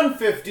number to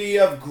 150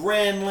 of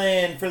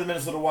Granlund for the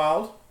Minnesota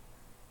Wild.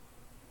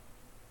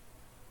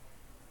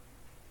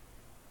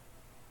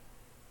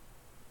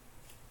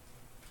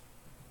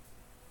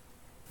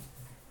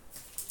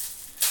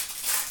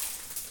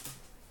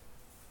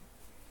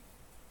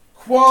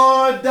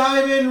 Quad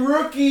diamond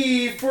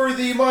rookie for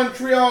the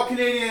Montreal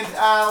Canadiens,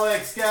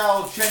 Alex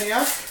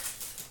Galchenyuk.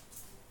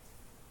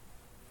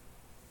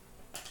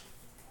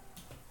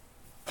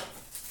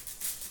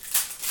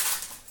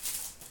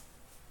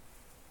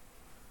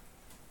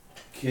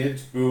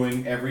 Kids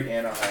booing every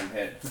Anaheim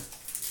hit.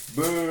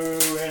 Boo,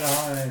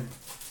 Anaheim.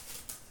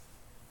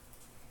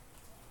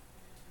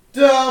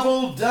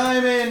 Double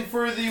diamond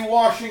for the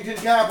Washington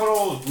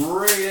Capitals,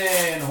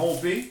 Braden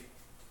Holtby.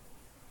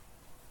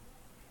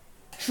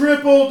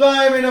 Triple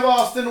diamond of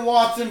Austin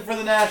Watson for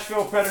the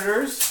Nashville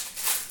Predators.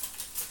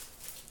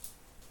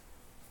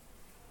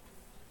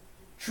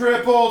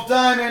 Triple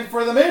diamond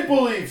for the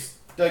Maple Leafs,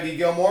 Dougie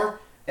Gilmour.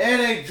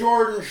 And a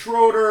Jordan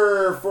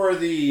Schroeder for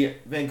the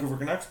Vancouver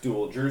Canucks,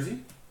 dual jersey.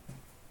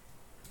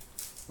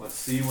 Let's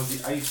see what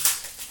the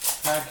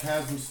ice pack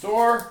has in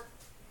store.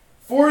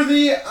 For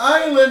the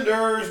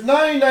Islanders,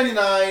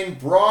 $9.99,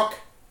 Brock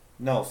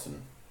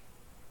Nelson.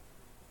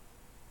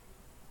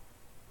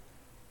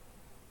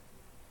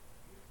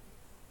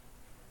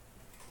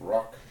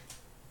 Brock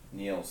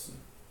Nielsen.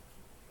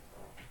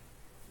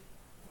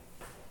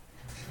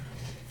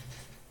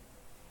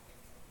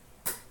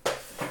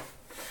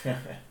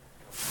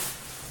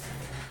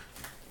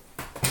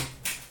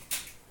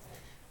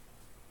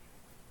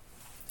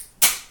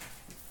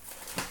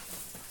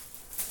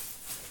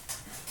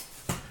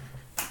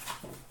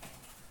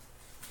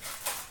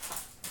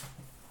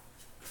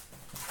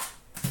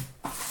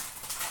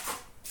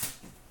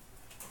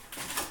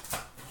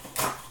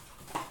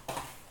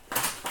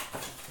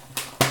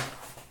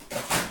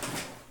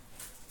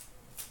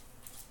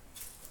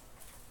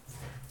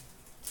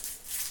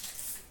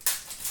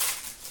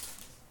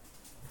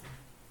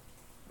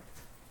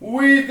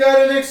 We've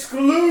got an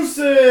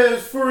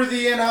exclusive for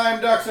the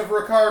Anaheim Ducks of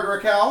Rickard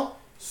Rakell.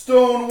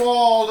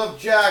 Stonewalled of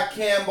Jack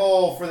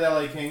Campbell for the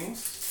LA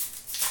Kings.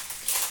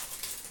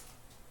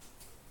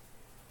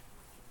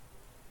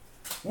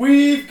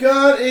 We've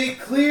got a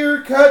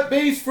clear-cut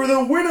base for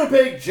the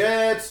Winnipeg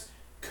Jets.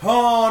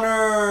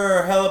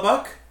 Connor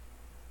Hellebuck.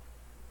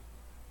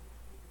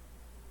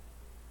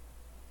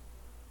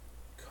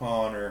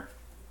 Connor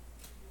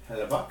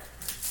Hellebuck.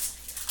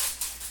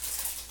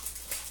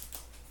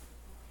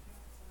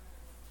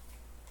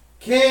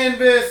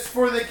 Canvas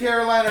for the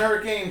Carolina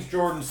Hurricanes,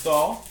 Jordan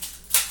Staal.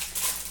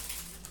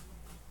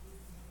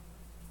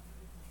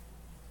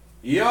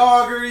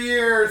 Yager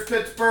Years,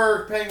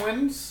 Pittsburgh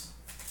Penguins.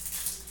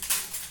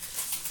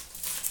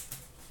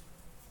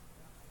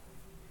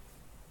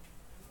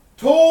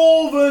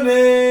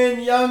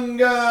 Tolvanen Young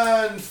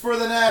Guns for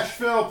the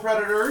Nashville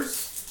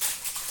Predators.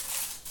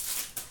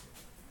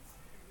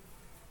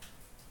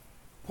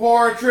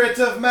 Portrait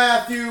of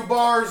Matthew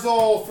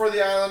Barzal for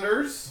the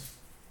Islanders.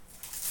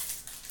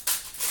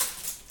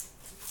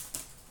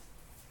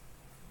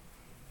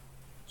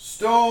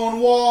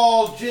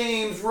 Stonewall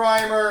James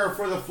Reimer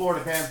for the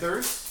Florida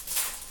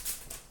Panthers.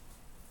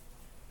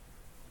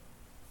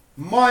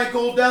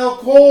 Michael Del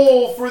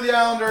Cole for the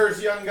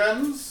Islanders Young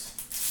Guns.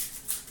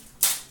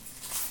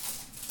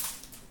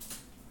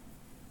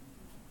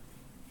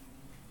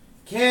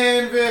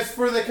 Canvas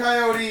for the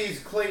Coyotes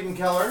Clayton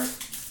Keller.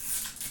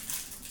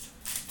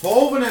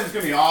 Tolvanen's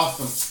going to be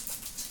awesome.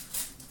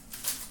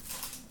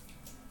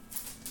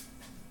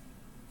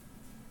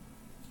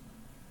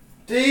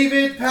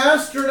 David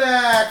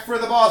Pasternak for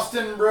the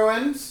Boston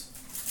Bruins.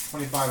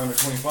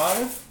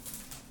 25/25.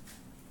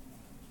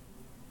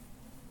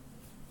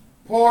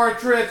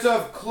 Portraits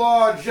of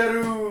Claude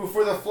Giroux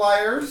for the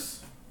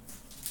Flyers.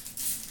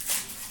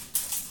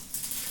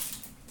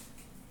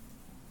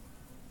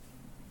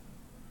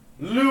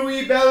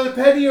 Louis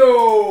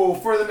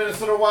Belpedio for the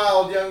Minnesota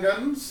Wild Young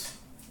Guns.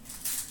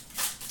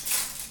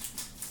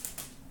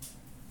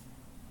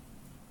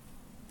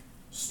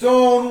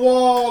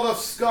 Stonewalled of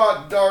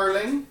Scott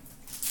Darling.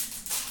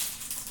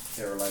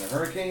 Carolina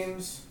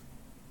Hurricanes.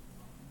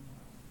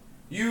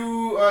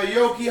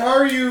 Yoki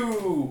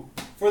Haru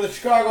for the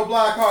Chicago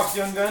Blackhawks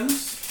Young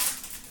Guns.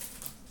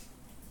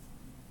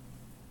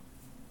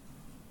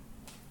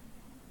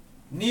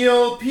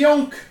 Neil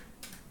Pionk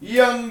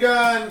Young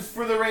Guns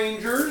for the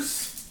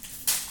Rangers.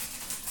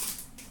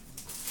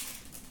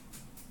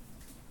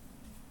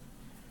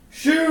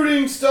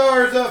 Shooting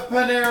Stars of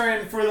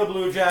Panarin for the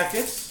Blue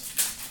Jackets.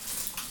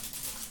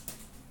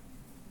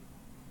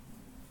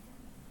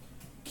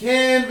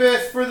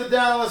 Canvas for the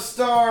Dallas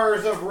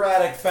Stars of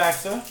Radek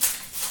Faksa.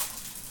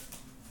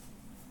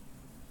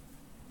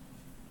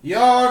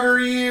 Yager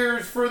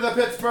Years for the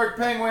Pittsburgh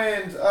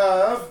Penguins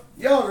of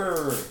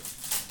Yager.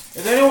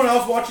 Is anyone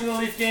else watching the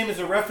Leaf game? Is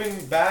it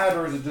reffing bad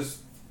or is it just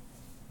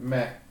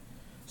meh?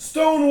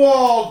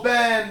 Stonewalled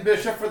Ben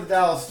Bishop for the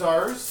Dallas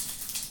Stars.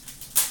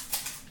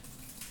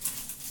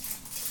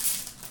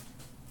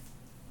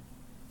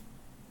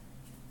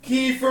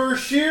 Kiefer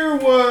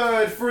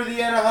Sherwood for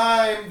the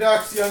Anaheim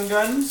Ducks Young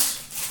Guns.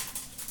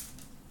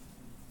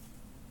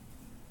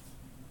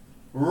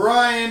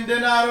 Ryan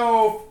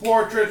Donato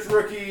Portraits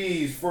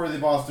Rookies for the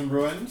Boston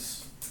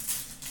Bruins.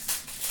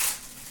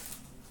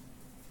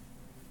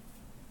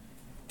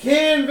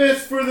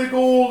 Canvas for the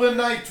Golden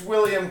Knights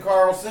William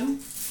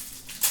Karlsson.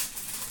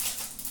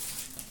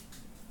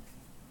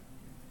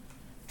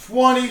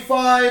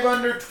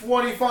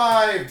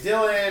 25/25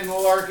 Dylan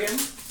Larkin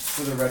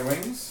for the Red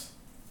Wings.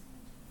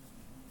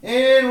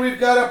 And we've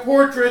got a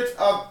portrait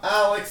of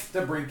Alex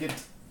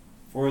DeBrincat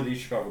for the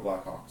Chicago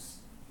Blackhawks.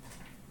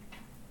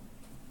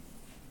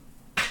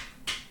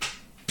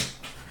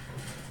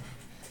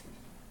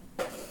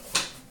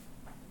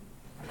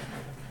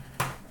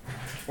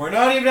 We're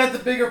not even at the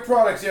bigger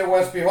products yet,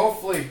 Westby.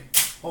 Hopefully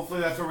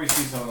that's where we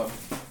see some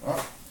of them.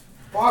 Oh,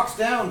 box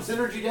down,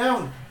 synergy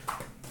down.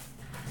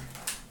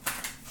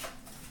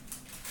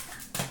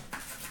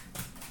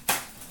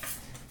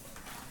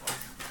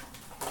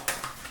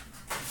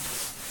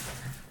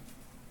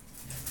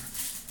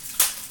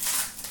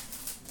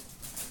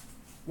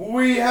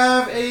 We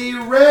have a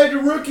red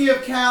rookie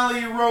of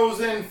Cali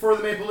Rosen for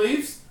the Maple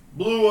Leafs.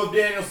 blue of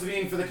Daniel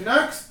Savine for the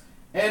Canucks,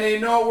 and a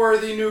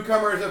noteworthy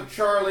newcomers of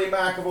Charlie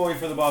McAvoy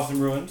for the Boston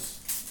Bruins.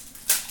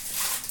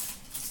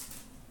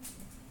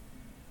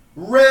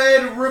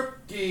 Red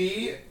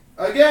rookie,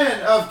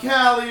 again, of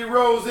Callie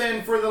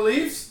Rosen for the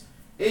Leafs.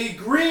 A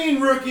green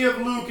rookie of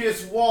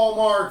Lucas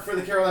Walmart for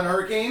the Carolina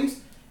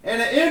Hurricanes.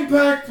 And an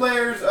impact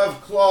players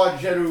of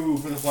Claude Giroux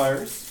for the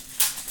Flyers.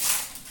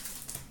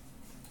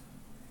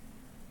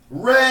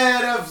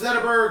 Red of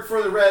Zetterberg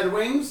for the Red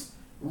Wings.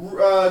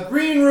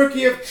 Green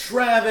rookie of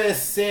Travis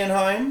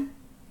Sanheim,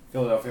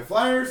 Philadelphia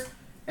Flyers.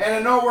 And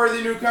a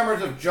noteworthy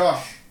newcomers of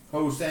Josh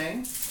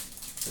Ho-Sang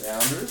for the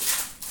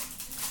Islanders.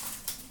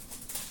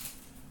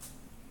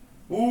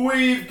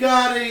 We've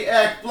got a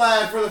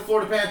Ekblad for the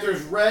Florida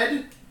Panthers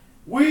red.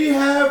 We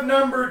have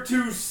number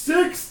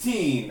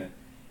 216,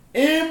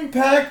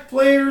 impact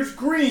players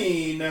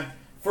green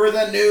for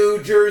the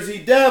New Jersey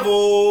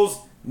Devils,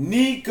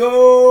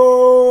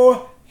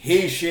 Nico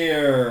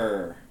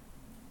Hischier.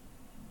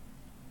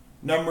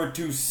 Number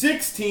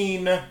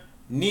 216,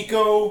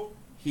 Nico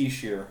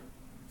Hischier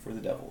for the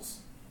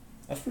Devils.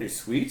 That's pretty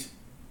sweet.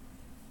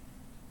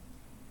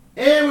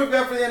 And we've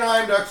got for the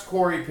Anaheim Ducks,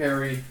 Corey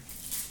Perry,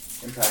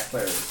 impact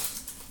players.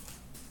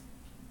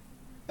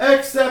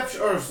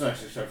 Exceptional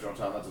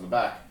talent, that's in the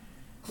back.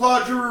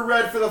 Claude Giroux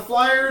red for the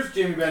Flyers,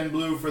 Jamie Benn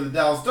blue for the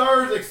Dallas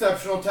Stars,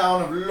 exceptional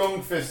talent of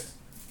Lundqvist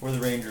for the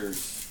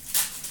Rangers.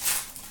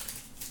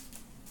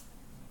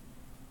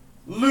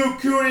 Luke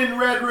Kunin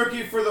red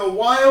rookie for the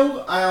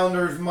Wild,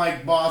 Islanders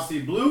Mike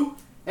Bossy blue,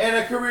 and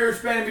a career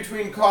spanning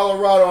between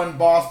Colorado and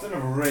Boston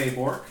of Ray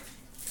Bourque.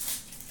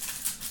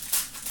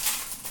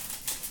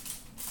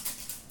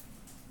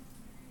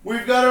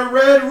 We've got a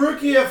red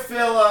rookie of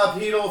Phil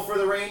Hedl for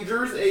the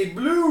Rangers, a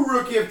blue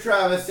rookie of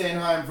Travis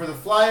Sanheim for the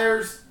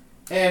Flyers,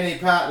 and a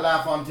Pat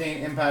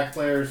LaFontaine impact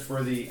players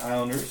for the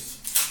Islanders.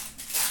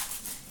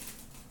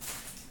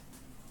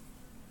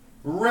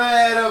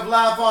 Red of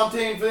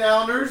LaFontaine for the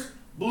Islanders,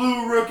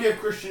 blue rookie of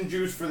Christian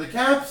Juice for the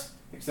Caps,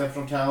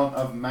 exceptional talent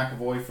of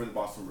McAvoy for the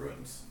Boston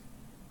Bruins.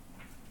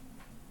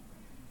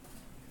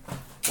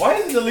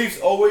 Why do the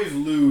Leafs always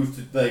lose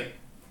to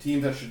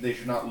teams that they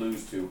should not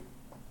lose to?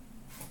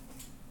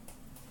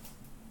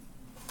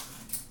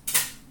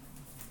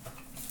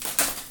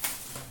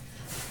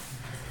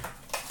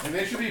 And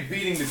they should be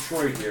beating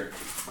Detroit here.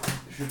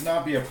 It should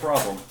not be a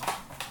problem.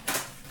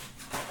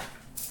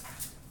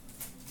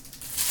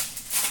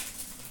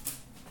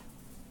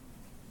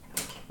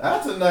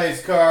 That's a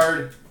nice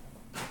card.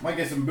 Might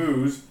get some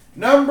booze.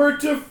 Number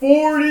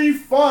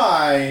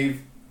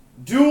 245.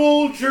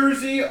 Dual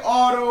jersey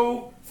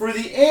auto for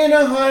the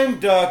Anaheim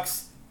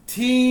Ducks,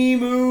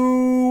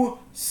 Teemu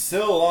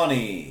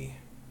Selanne.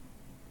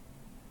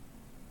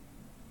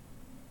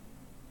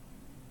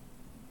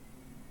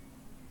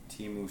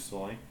 Teemu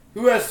Selanne.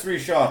 Who has 3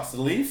 shots?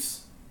 The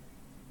Leafs?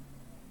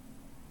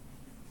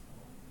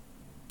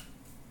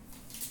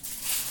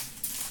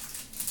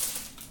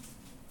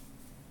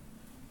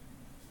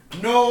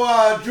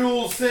 Noah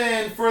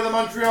Juleson for the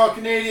Montreal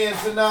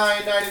Canadiens to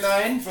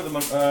 $9.99 for the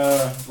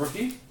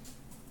rookie.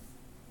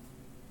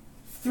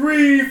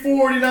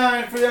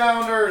 $3.49 for the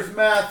Islanders,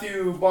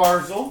 Matthew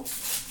Barzal.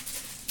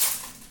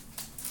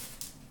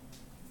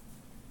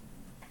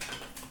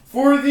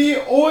 For the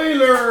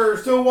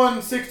Oilers, to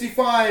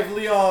 165,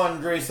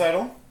 Leon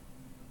Draisaitl.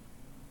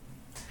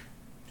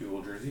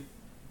 Dual jersey.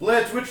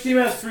 Blitz, which team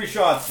has 3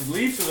 shots? The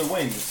Leafs or the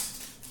Wings?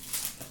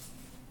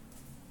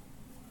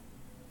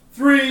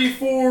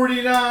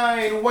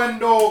 $3.49,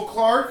 Wendell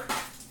Clark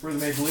for the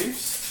Maple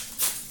Leafs.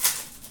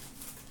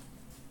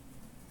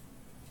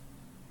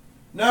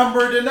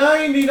 Number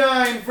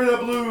 299 for the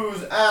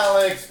Blues,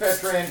 Alex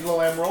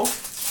Pietrangelo Emerald.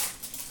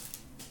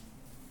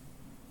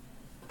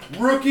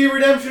 Rookie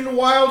Redemption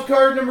Wild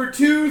Card number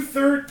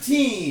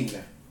 213.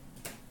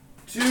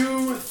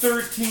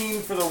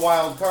 213 for the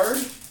Wild Card.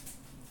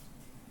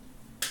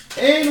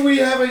 And we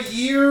have a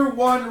Year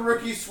 1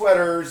 Rookie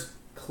Sweaters,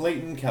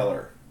 Clayton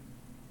Keller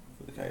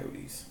for the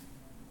Coyotes.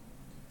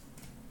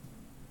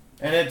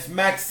 And it's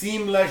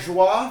Maxime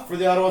Lajoie for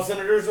the Ottawa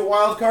Senators, a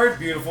Wild Card.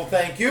 Beautiful,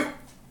 thank you.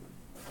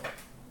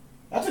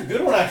 That's a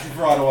good one actually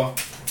for Ottawa.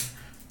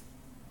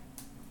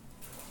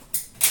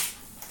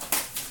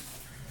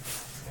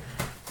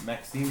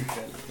 Maxime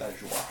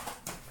Lajoie.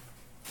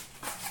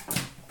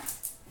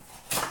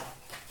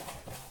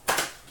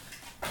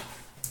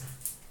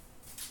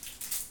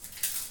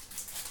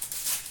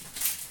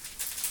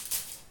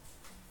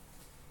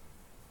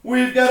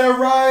 We've got a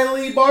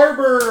Riley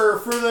Barber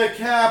for the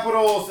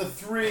Capitals, a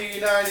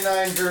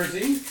 $3.99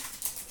 jersey.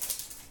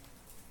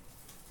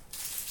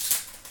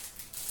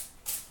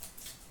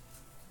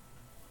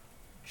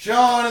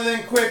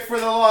 Jonathan Quick for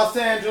the Los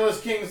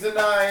Angeles Kings, the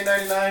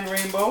 $9.99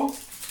 rainbow.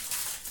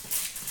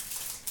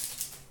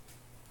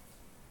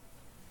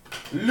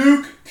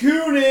 Luke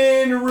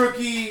Kunin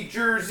rookie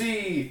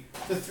jersey,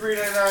 the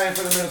 $3.99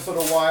 for the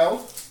Minnesota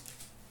Wild.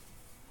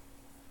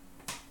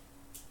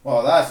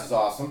 Well, that's just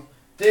awesome.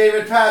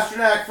 David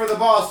Pastrnak for the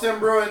Boston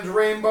Bruins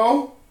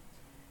rainbow.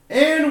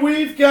 And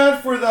we've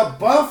got for the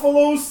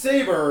Buffalo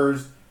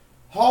Sabres,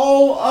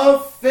 Hall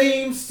of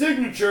Fame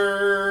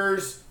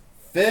signatures,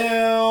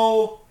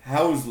 Phil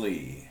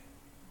Housley.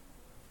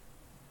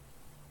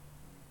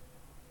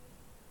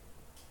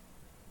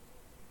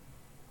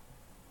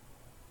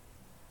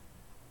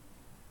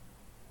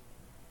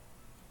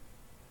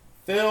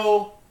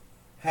 Phil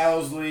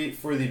Housley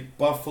for the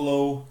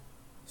Buffalo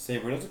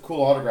Sabres. That's a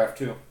cool autograph,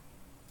 too.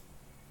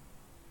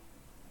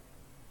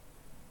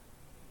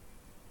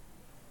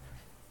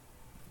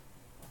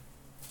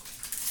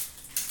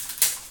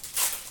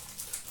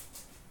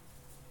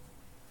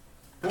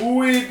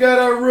 We've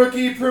got a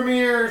rookie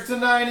premieres to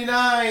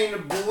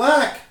 99.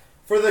 Black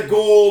for the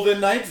Golden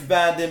Knights,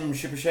 Vadim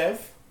Shipachyov.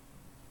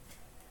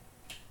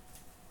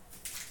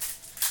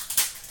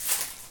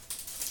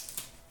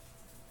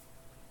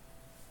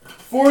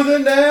 For the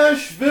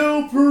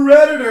Nashville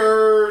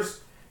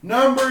Predators,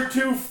 number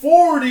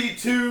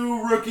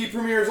 242, rookie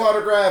premieres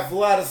autograph,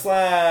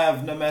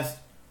 Vladislav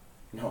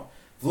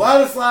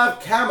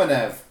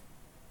Kamenev.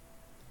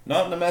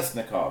 Not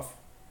Nemesnikov.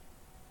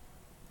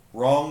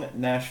 Wrong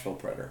Nashville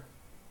Predator.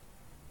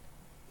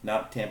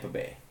 Not Tampa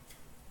Bay.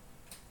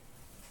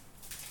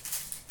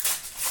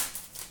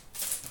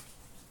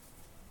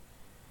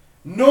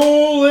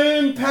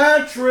 Nolan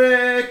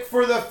Patrick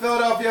for the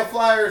Philadelphia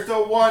Flyers to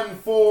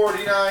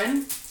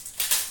 149.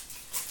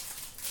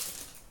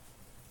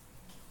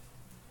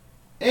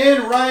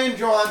 And Ryan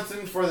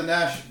Johnson for the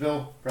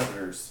Nashville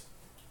Predators.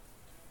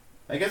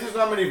 I guess there's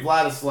not many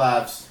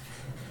Vladislavs.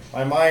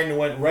 My mind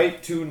went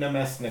right to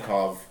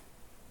Nemesnikov.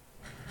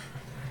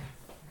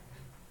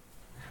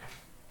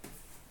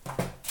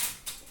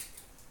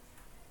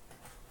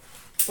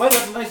 Well,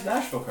 that's a nice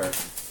Nashville card.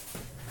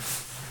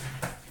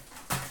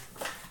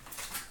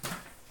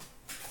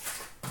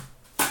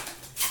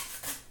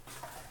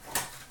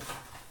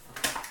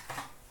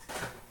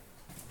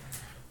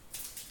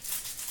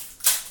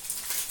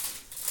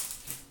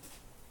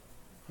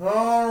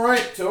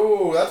 Alright,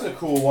 oh, that's a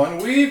cool one.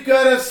 We've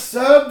got a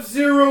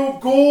Sub-Zero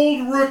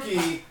Gold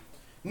rookie,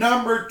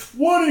 number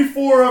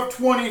 24 of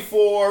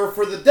 24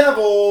 for the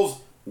Devils,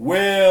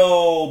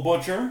 Will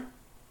Butcher.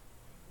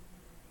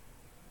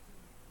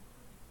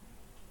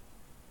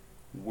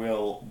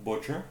 Will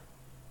Butcher.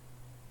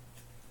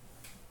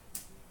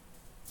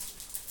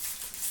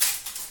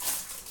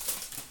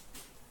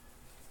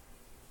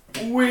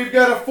 We've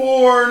got a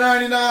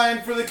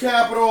 $4.99 for the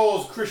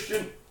Capitals,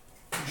 Christian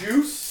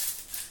Juice.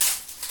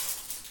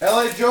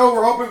 LA Joe,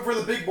 we're hoping for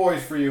the big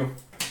boys for you.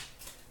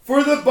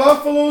 For the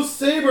Buffalo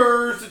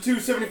Sabres, to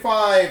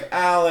 275,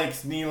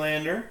 Alex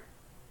Nylander.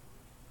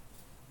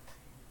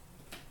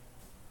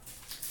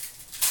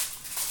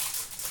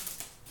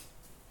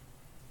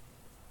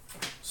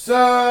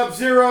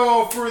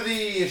 Sub-Zero for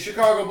the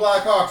Chicago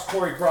Blackhawks,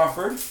 Corey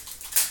Crawford.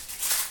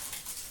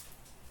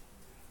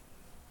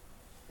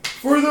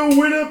 For the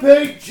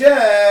Winnipeg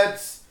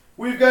Jets,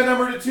 we've got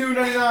number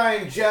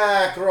 299,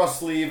 Jack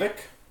Roslovic.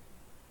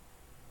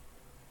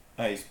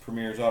 Nice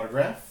Premier's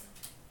autograph.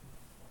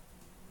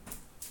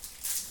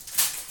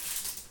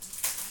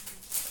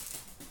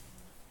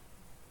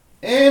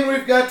 And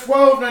we've got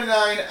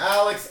 $12.99,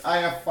 Alex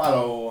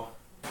Iafallo,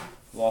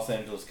 Los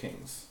Angeles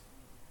Kings.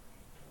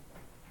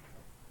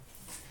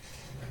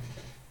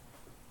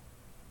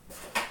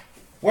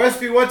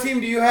 Westby, what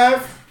team do you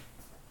have?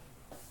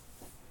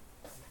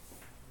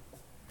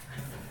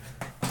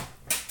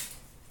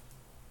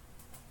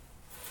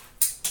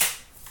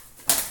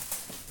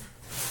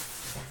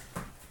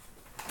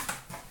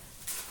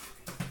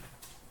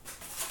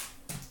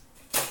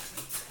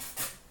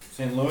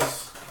 St.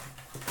 Louis.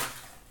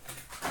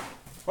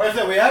 Like I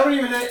said, we haven't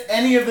even hit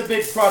any of the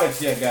big products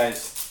yet,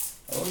 guys.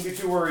 I wouldn't be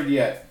too worried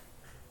yet.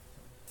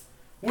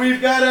 We've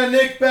got a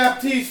Nick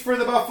Baptiste for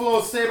the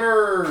Buffalo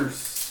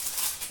Sabres.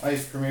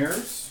 Ice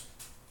Premiers.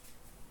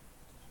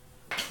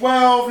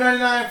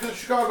 $12.99 for the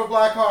Chicago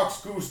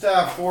Blackhawks,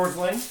 Gustav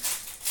Forsling.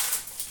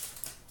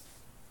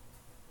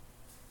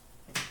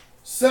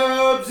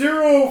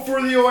 Sub-Zero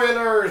for the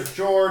Oilers,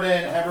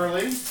 Jordan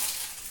Eberle.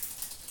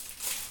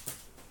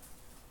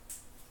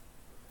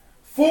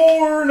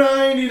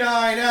 $4.99,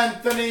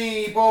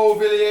 Anthony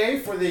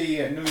Beauvillier for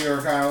the New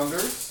York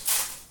Islanders.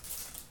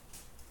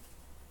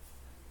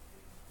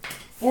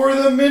 For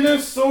the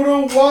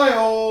Minnesota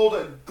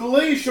Wild,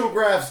 Glacial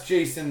Graphs,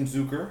 Jason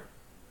Zucker.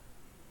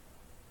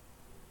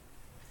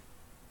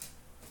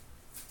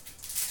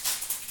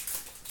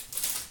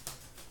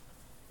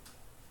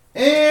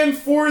 And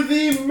for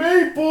the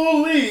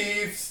Maple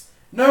Leafs,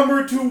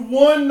 number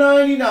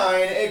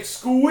 2/199,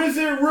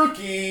 exquisite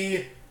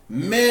rookie,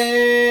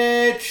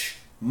 Mitch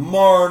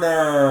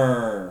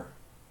Marner.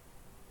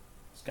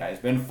 This guy's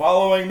been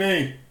following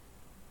me.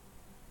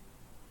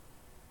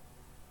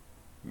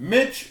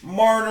 Mitch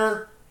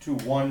Marner to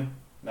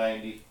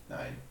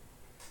 199.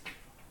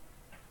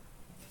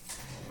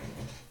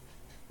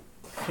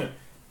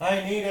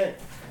 I need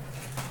it.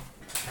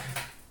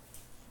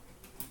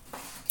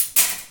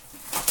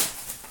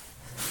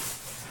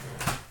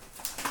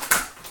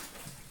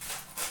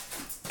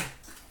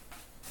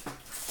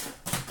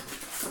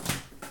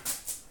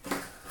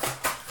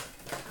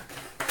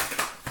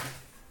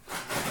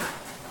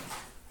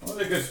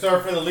 a good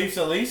start for the Leafs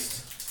at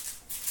least.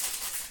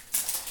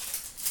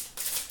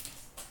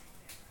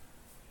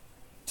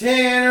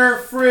 Tanner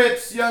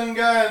Fritz, Young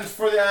Guns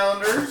for the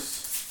Islanders.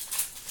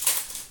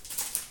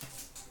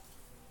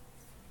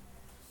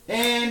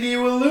 Andy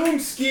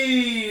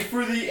Walunski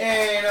for the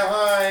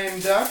Anaheim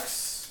Ducks.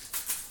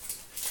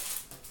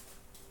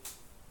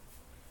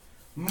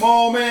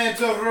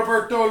 Moment of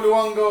Roberto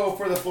Luongo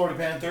for the Florida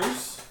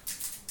Panthers.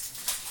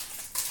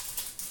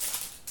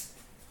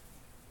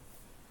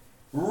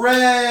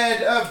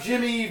 Red of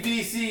Jimmy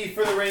VC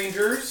for the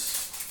Rangers.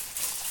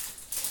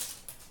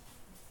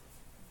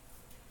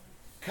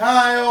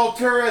 Kyle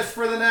Turris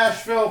for the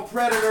Nashville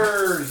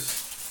Predators.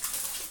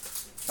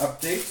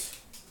 Update.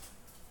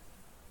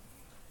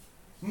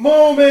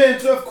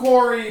 Moment of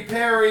Corey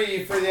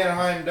Perry for the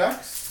Anaheim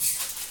Ducks.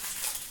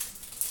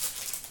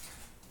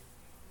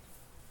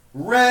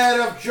 Red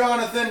of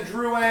Jonathan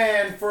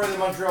Drouin for the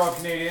Montreal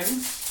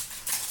Canadiens.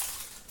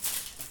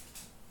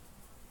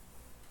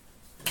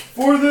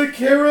 For the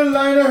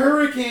Carolina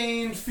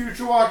Hurricanes,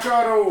 Future Watch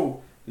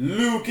Auto,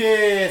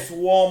 Lucas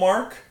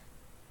Wallmark.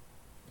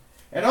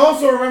 And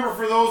also remember,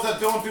 for those that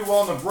don't do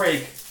well in the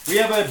break, we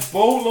have a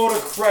boatload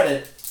of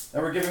credit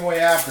that we're giving away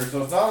after.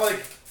 So it's not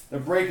like the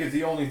break is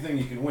the only thing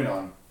you can win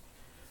on.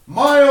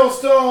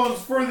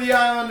 Milestones for the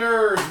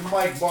Islanders,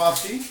 Mike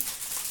Bossy.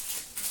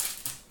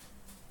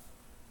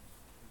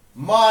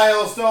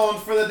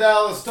 Milestones for the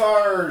Dallas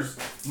Stars,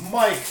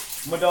 Mike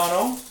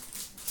Modano.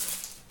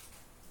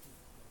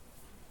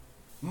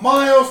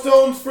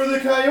 Milestones for the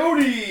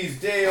Coyotes,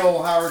 Dale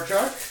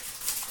Hawerchuk.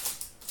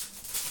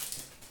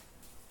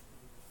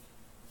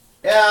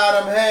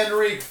 Adam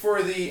Henrique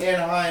for the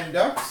Anaheim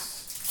Ducks.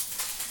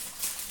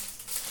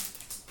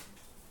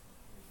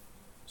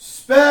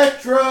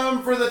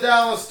 Spectrum for the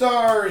Dallas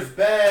Stars,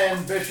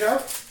 Ben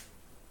Bishop.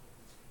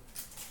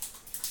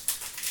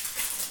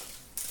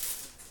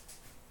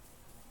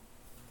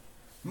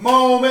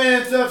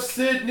 Moment of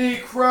Sidney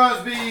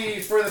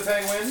Crosby for the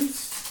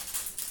Penguins.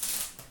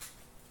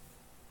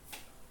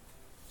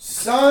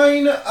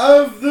 Sign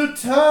of the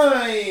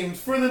Times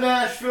for the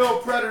Nashville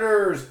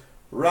Predators,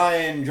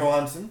 Ryan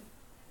Johansson.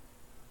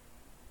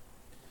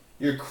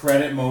 Your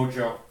credit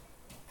mojo.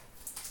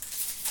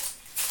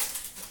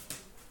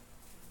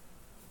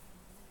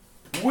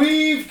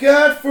 We've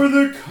got for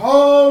the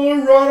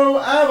Colorado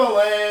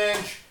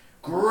Avalanche,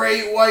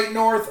 Great White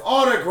North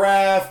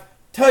autograph,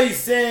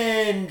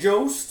 Tyson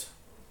Jost.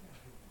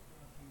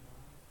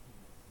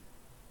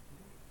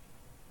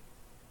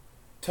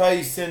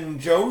 Tyson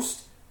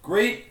Jost,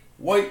 Great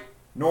White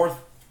North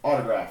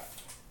autograph.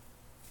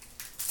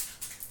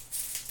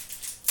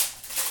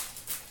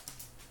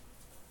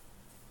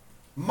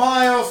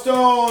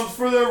 Milestones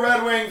for the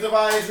Red Wings of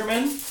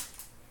Yzerman.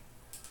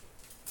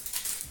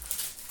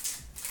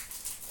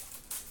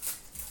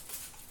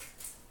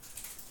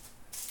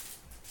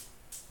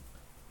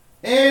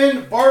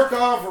 And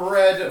Barkov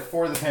red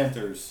for the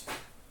Panthers.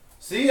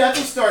 See, that's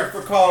a start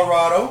for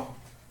Colorado.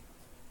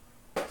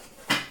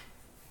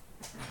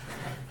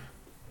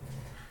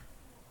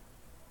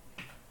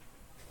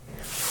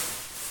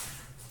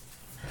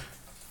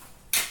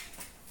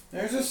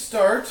 There's a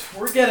start.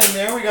 We're getting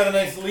there. We got a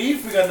nice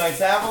Leaf. We got a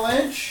nice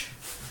Avalanche.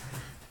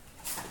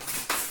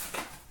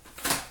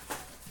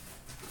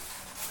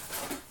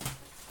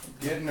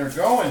 Getting her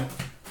going.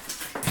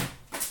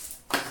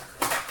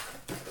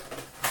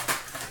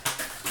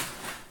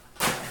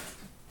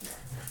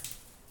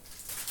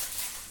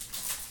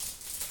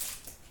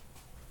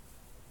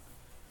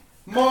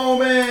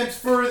 Moment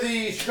for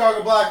the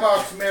Chicago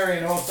Blackhawks,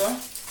 Marian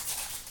Hossa.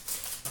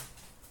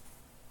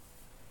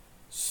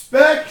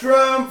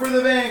 Spectrum for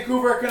the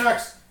Vancouver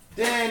Canucks,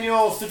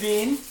 Daniel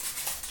Sedin.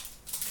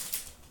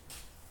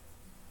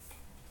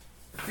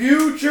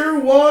 Future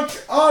Watch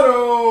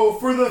Auto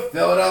for the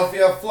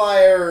Philadelphia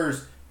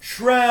Flyers,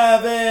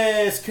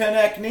 Travis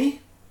Konechny.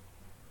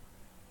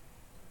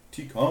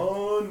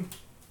 T-Con.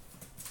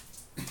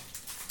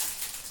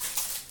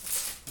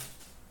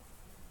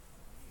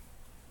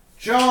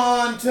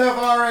 John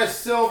Tavares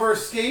Silver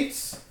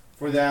Skates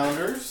for the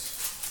Islanders.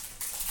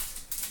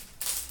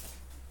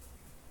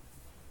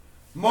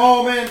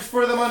 Moments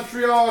for the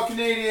Montreal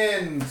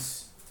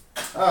Canadiens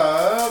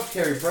of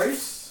Carey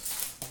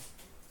Price.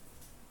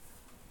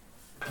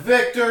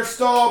 Victor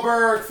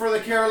Stahlberg for the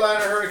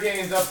Carolina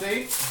Hurricanes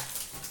update.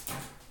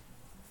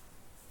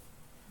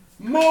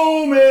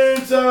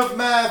 Moments of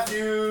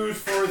Matthews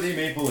for the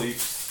Maple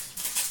Leafs.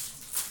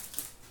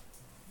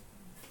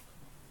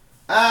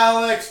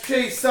 Alex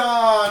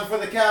Chason for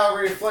the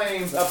Calgary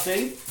Flames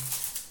update.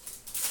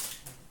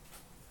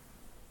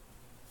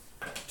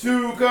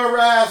 Tuukka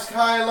Rask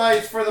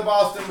highlights for the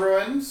Boston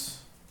Bruins.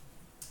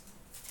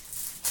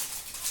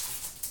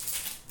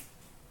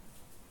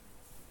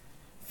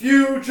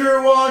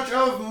 Future Watch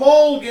of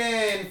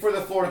Mulligan for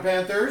the Florida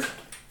Panthers.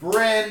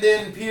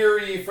 Brandon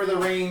Peary for the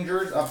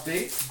Rangers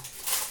update.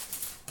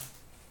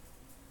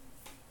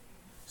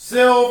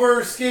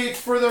 Silver Skates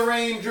for the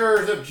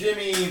Rangers of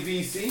Jimmy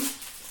VC.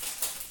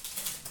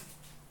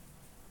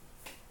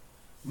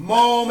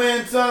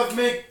 Moments of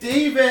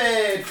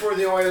McDavid for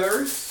the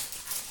Oilers.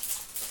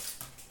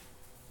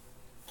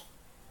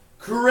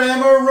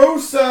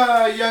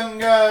 Cramarosa Young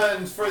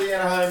Guns for the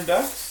Anaheim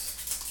Ducks.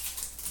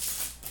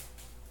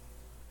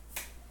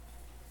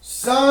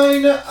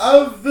 Sign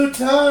of the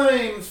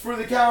Times for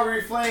the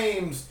Calgary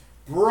Flames,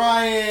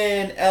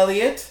 Brian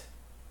Elliott.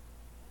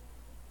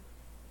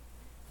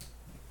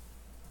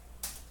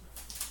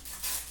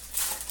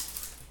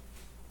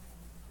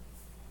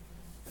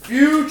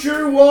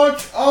 Future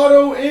Watch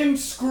Auto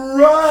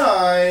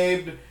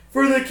Inscribed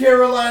for the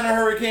Carolina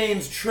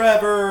Hurricanes,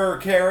 Trevor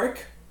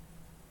Carrick.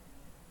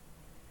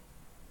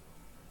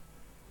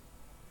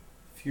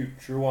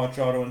 Future Watch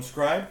Auto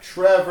Inscribed,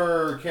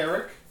 Trevor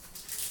Carrick.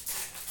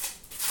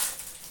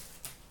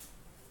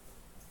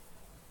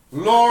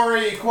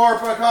 Lori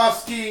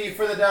Korpakowski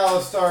for the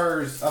Dallas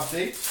Stars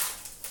update.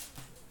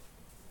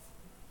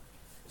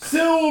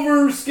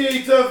 Silver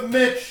Skates of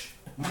Mitch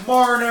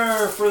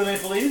Marner for the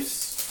Maple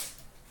Leafs.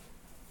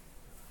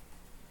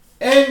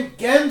 And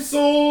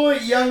Gensel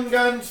Young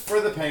Guns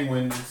for the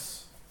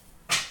Penguins.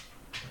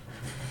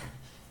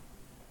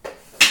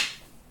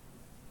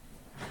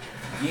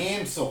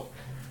 Gensel.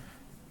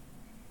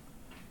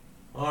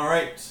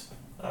 Alright.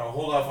 I'll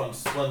hold off on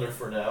Splendor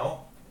for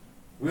now.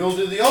 We'll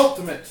do the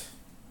Ultimate.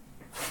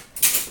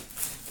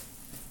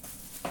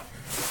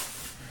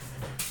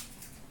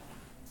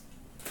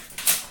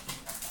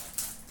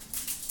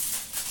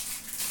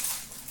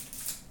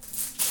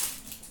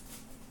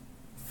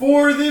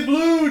 For the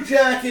Blue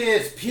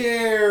Jackets,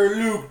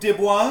 Pierre-Luc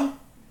Dubois.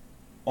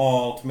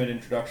 Ultimate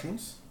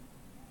introductions.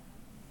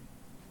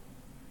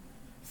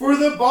 For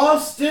the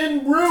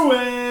Boston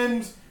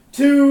Bruins,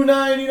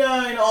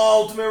 $2.99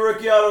 Ultimate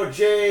Rookie Auto,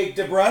 Jake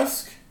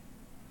DeBrusk.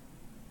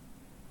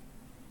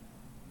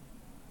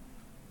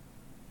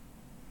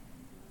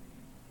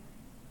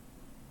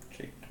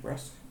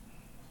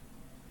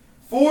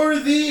 For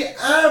the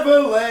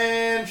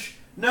Avalanche,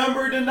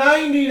 number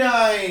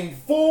 /99,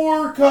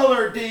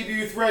 4-color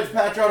debut Threads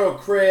patch auto,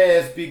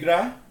 Chris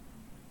Bigra.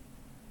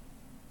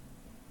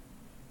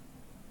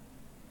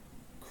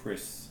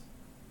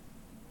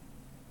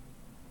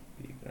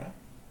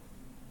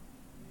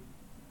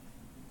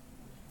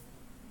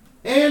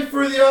 And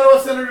for the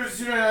Ottawa Senators,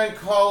 /299,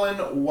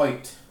 Colin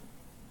White.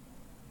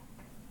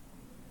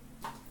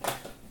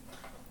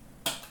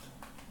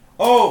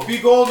 Oh, B.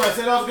 Golden, I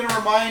said I was going to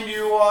remind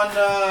you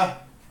on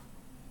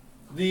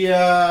the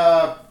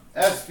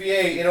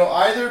SBA. It'll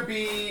either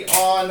be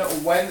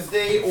on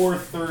Wednesday or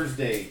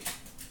Thursday.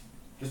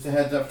 Just a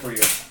heads up for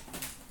you.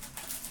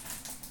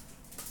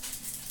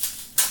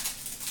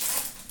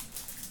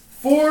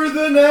 For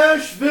the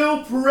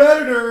Nashville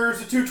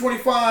Predators,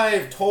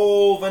 /225,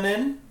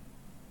 Tolvanen.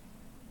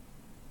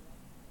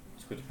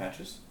 Let's go to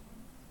patches.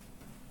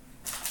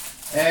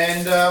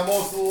 And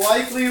most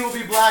likely it will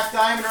be Black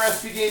Diamond or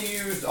SP game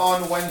used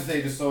on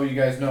Wednesday, just so you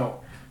guys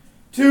know.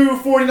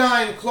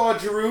 $2.49 Claude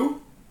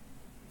Giroux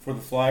for the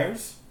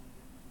Flyers.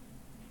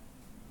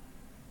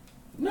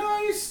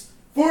 Nice.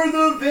 For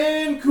the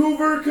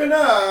Vancouver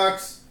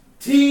Canucks,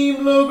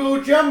 Team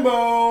Logo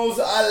Jumbos,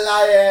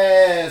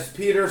 Elias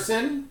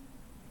Peterson.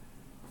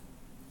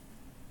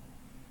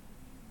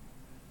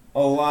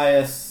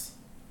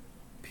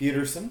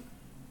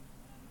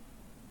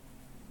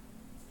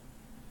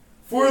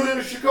 For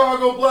the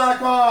Chicago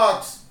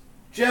Blackhawks,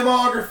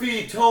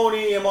 Gemography,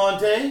 Tony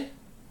Amonte.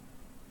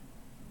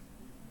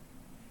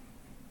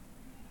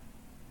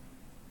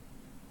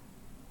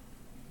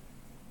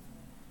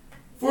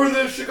 For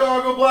the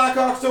Chicago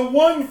Blackhawks,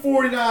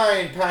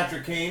 /149,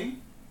 Patrick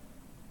Kane.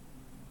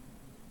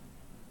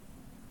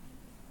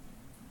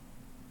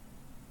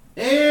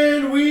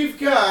 And we've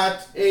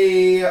got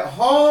a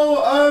Hall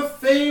of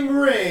Fame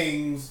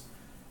rings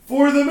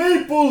for the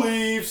Maple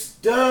Leafs,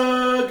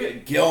 Doug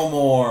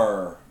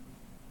Gilmour.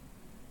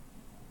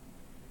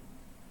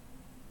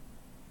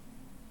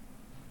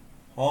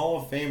 Hall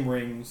of Fame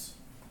rings,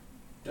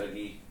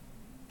 Dougie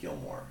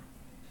Gilmour.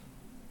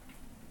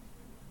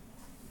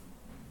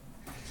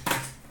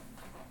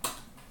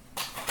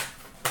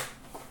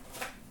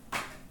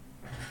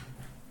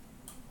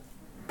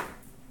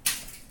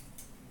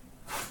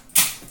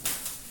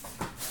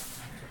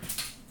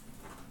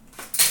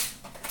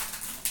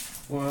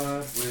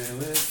 What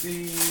will it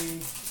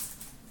be?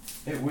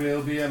 It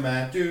will be a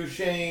Matt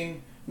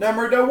Duchene.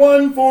 Number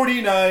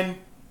 /149.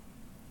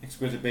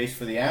 Exquisite base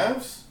for the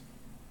Avs.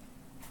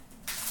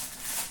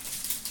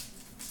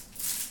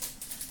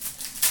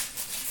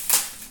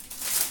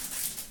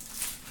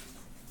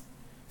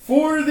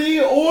 For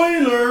the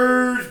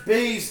Oilers,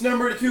 base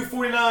number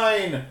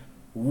 /249,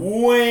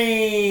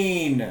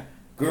 Wayne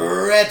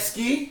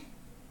Gretzky.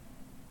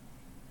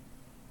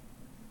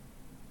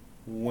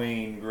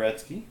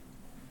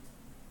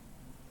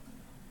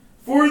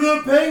 For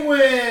the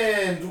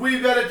Penguins,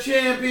 we've got a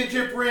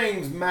championship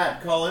rings,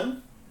 Matt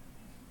Cullen.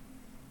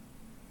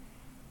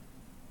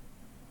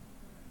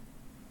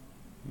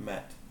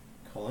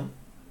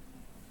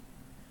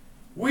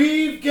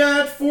 We've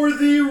got for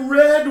the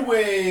Red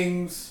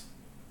Wings,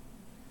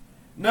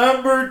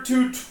 Number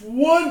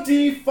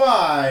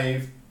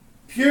 225,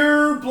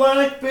 pure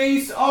black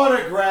base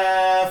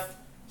autograph,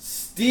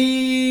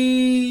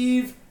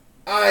 Steve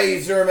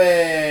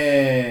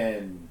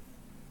Yzerman.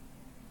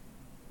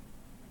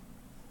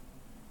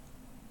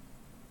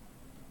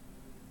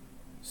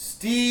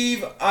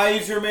 Steve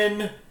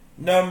Yzerman,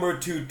 number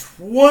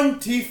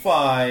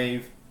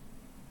 225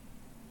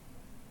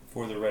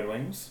 for the Red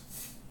Wings.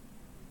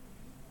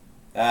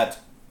 That's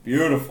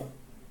beautiful.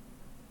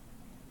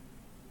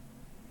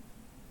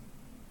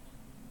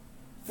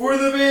 For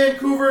the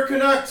Vancouver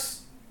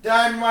Canucks,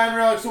 Diamond Mine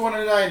Relics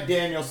 109,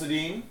 Daniel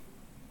Sedin.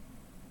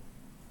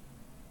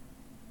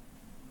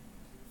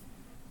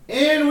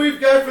 And we've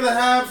got for the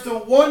Habs to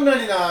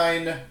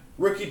 199,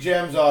 Rookie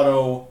Gems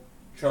Auto,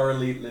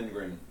 Charlie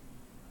Lindgren.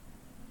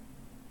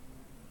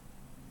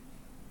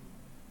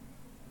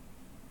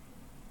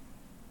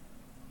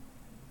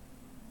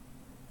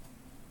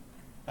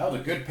 That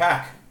was a good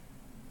pack.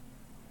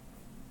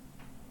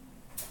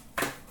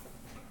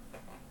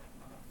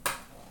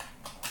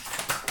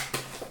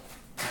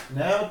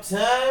 Now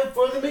time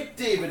for the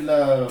McDavid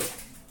love.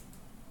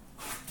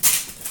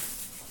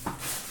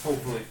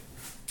 Hopefully.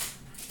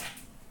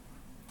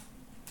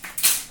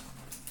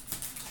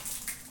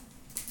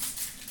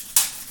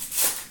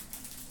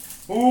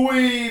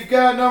 We've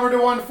got number to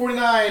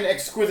 149,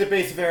 exquisite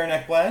base of Aaron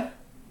Ekblad.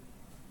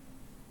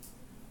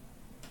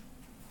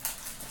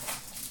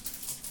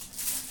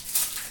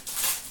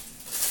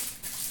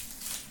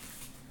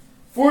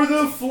 For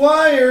the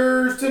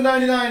Flyers to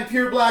 99,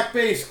 pure black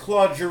base,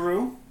 Claude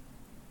Giroux.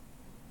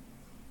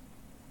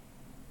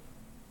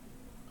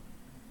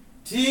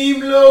 Team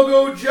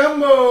logo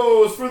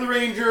jumbos for the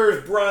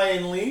Rangers,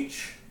 Brian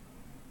Leetch.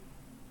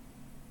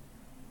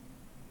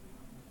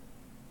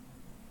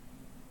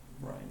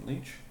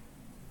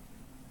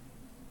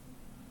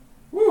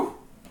 Woo!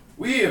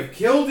 We have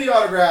killed the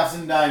autographs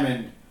in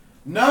Diamond.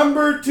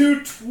 Number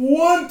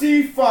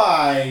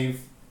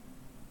 225,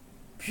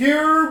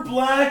 pure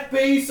black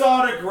base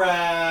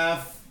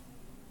autograph,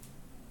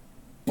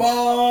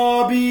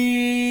 Bobby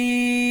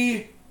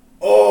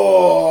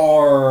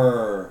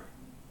Orr.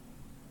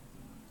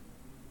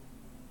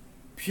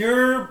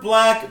 Pure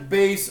black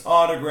base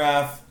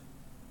autograph,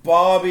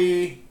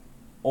 Bobby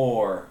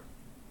Orr.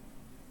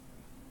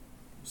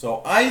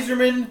 So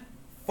Yzerman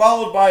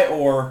followed by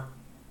Orr.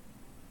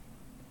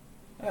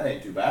 That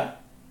ain't too bad.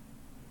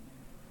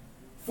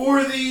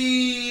 For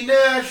the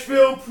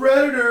Nashville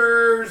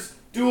Predators,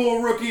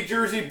 dual rookie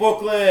jersey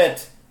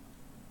booklet,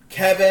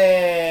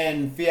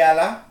 Kevin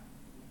Fiala.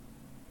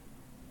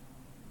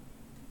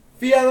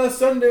 Fiala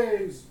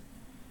Sundays.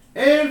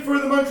 And for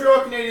the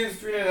Montreal Canadiens,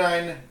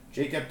 399,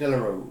 Jacob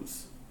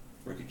Delarose,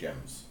 rookie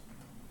gems.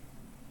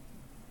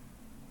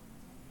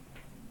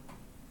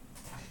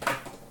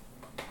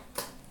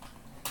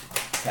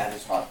 That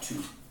is hot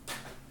too.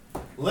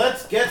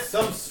 Let's get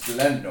some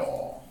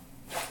Splendor.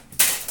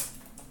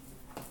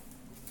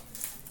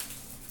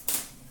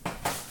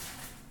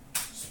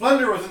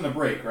 Splendor was in the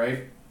break,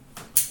 right?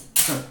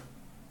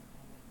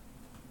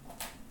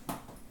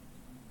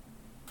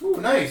 Ooh,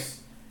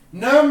 nice.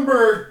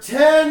 Number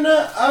 10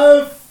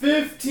 of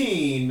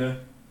 15.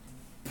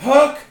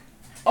 Puck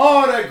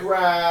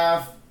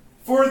autograph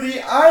for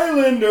the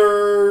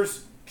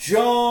Islanders,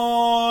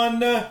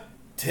 John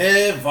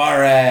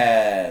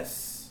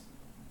Tavares.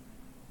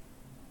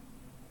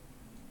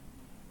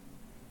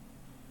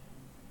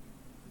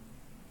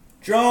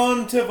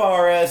 John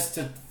Tavares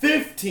to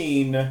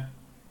 15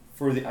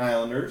 for the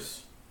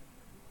Islanders.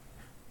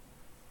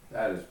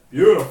 That is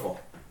beautiful.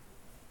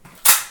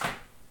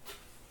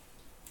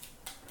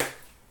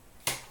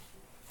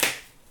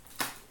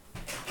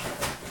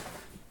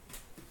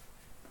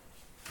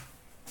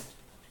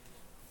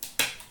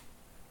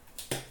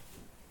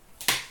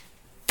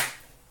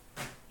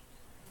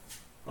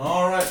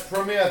 All right,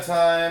 Premiere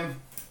time.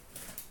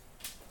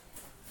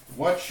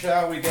 What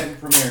shall we get in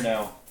Premiere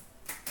now?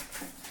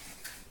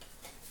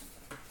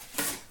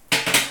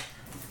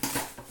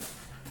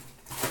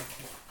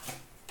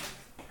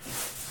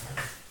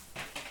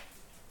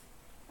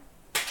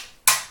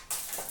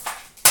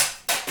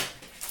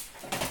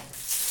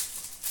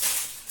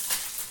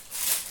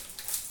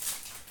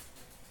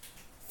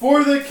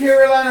 For the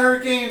Carolina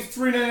Hurricanes,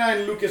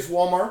 $3.99, Lucas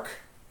Wallmark.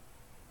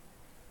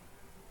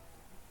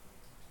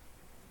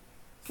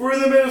 For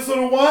the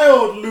Minnesota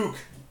Wild, Luke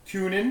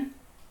Kunin.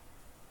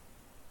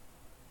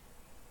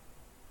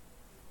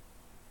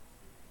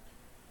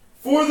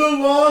 For the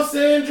Los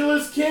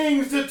Angeles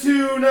Kings to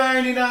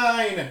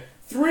 $2.99,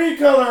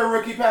 three-color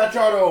rookie patch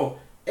auto,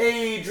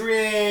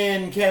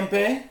 Adrian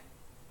Kempe.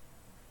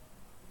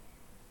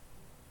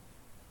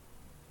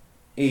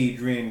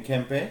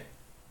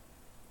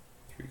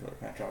 Three-color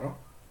patch auto.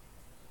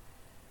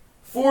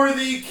 For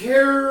the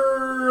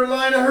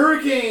Carolina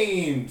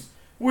Hurricanes,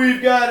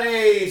 we've got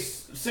a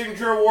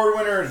signature award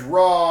winners,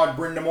 Rod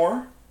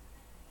Brindamore.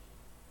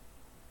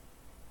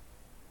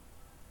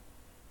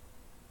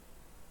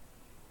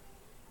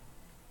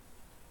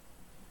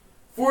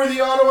 For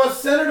the Ottawa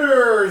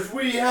Senators,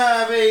 we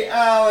have a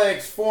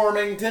Alex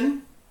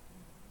Formington.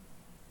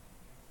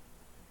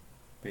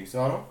 Base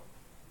auto.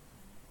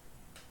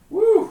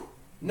 Woo!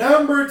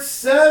 Numbered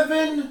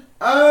 7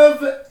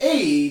 of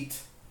 8.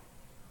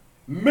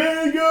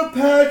 Mega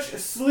patch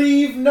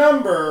sleeve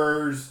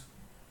numbers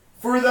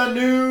for the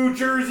New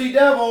Jersey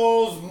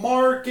Devils,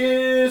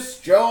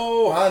 Marcus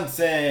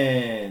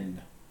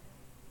Johansson.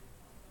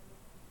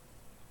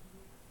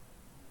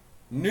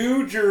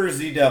 New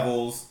Jersey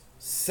Devils,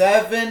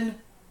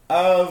 7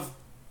 of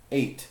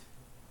 8.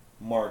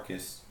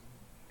 Marcus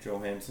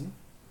Johansson.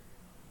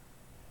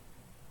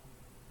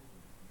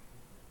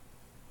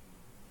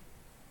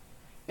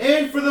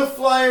 And for the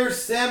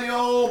Flyers,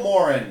 Samuel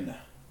Morin.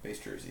 Base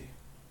jersey.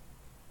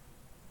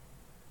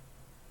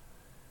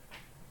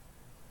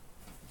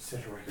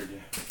 Set a record,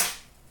 yeah.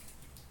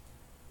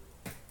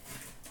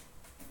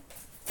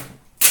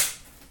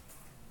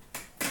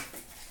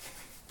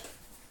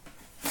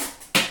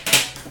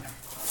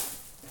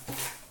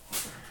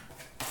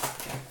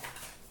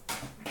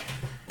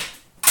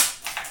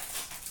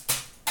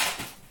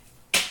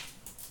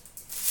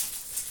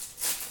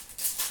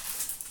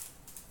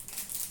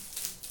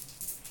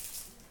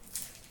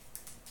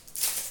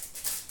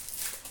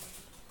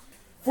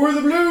 For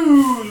the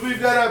Blues, we've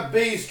got a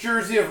base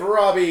jersey of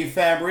Robbie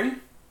Fabry.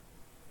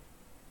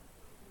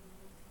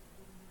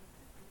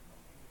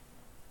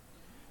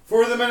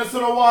 For the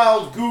Minnesota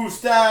Wild,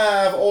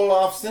 Gustav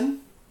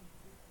Olofsson.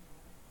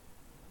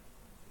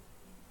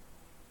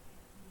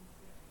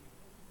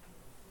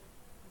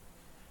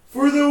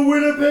 For the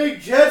Winnipeg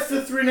Jets,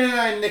 the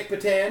 $3.99 Nick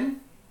Patan.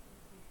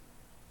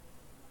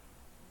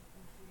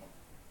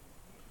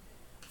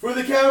 For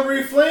the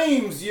Calgary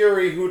Flames,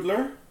 Yuri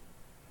Hudler.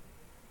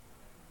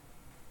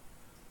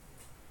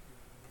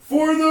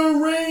 For the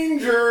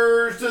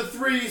Rangers, to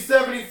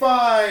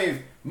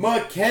 $3.75,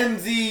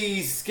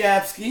 Mackenzie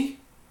Skapski.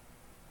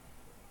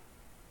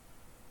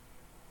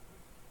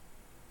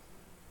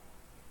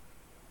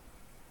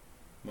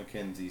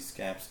 Mackenzie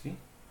Skapski.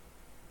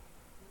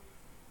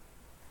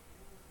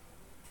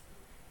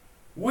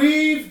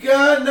 We've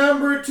got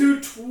number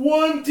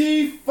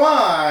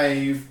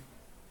 225,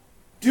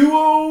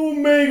 Duo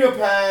Mega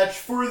Patch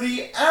for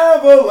the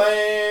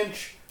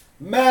Avalanche,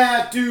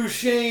 Matt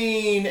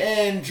Duchene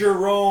and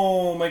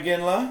Jerome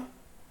Iginla.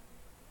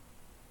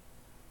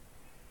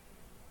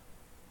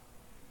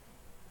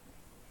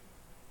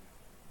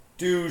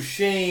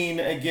 Duchene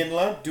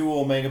Iginla,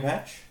 dual Mega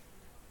Patch.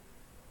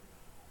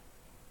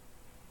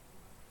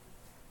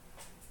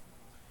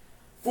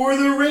 For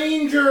the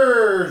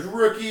Rangers,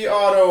 rookie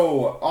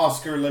auto,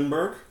 Oscar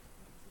Lindbergh.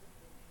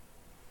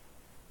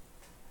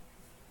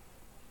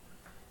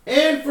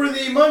 And for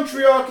the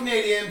Montreal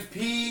Canadiens,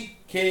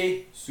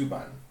 P.K.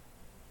 Subban.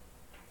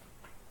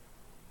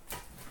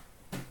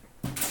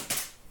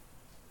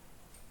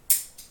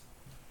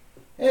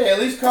 Hey, at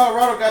least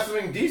Colorado got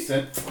something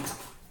decent.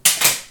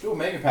 Dual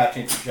Mega Patch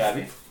ain't too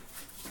shabby.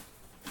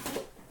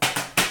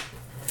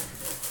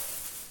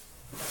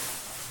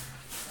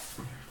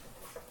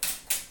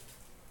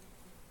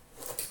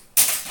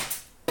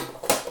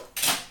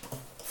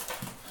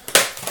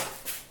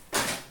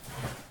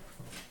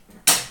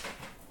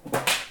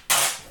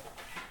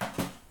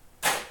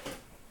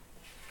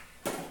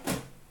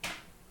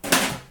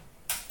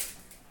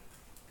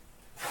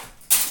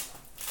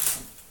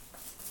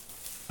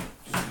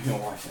 You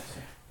don't watch that,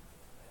 sir.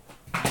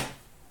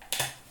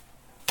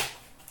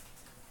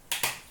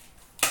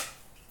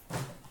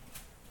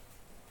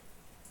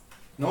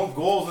 No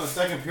goals in the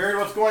second period.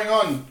 What's going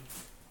on?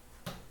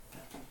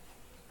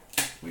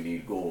 We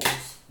need goals.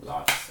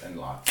 Lots and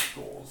lots of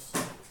goals.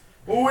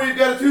 Oh, we've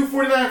got a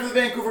 $2.49 for the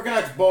Vancouver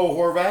Canucks, Bo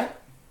Horvat.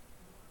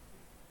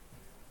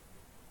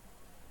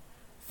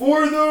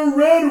 For the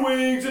Red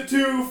Wings, a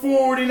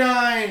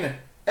 $2.49,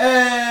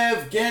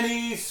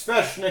 Evgeny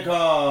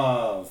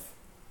Svechnikov.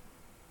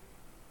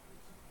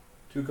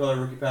 Two-color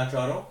rookie patch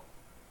auto.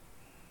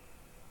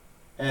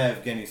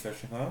 Evgeny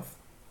Svechnikov.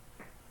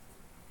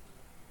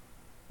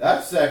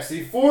 That's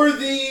sexy. For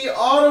the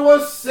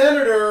Ottawa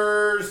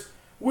Senators,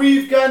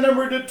 we've got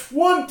number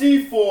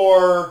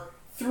 24,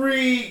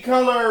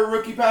 three-color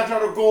rookie patch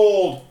auto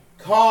gold,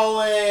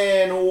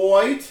 Colin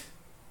White.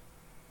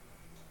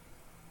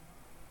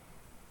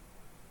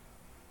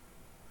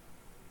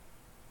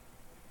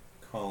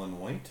 Colin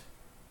White.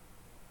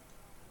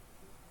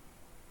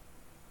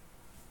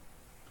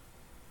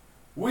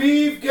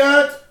 We've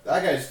got,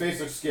 that guy's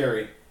face looks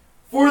scary.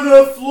 For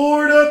the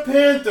Florida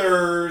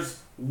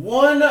Panthers,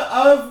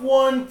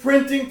 1/1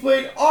 printing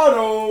plate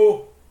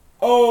auto,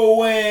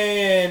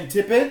 Owen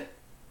Tippett.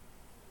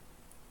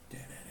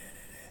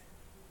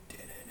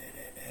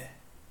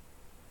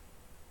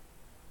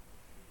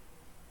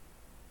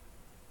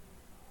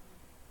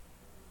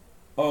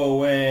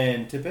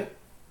 Owen Tippett.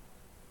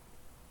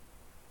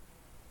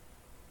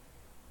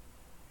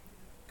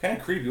 Kind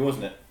of creepy,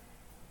 wasn't it?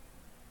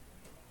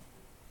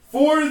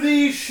 For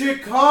the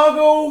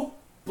Chicago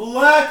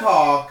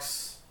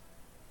Blackhawks,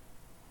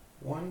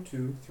 1,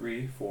 2,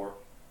 3, 4,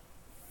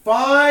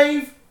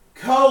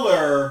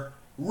 5-color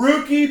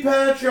rookie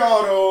patch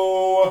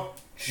auto,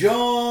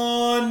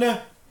 John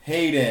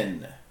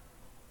Hayden.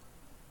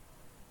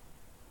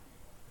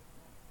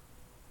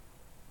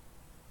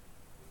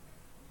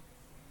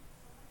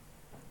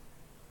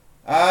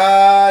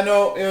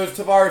 No, it was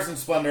Tavares and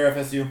Splendor,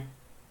 FSU.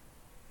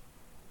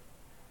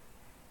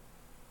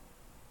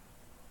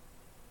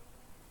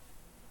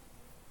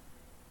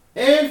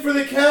 And for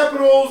the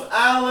Capitals,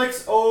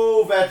 Alex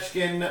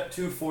Ovechkin,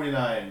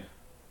 249.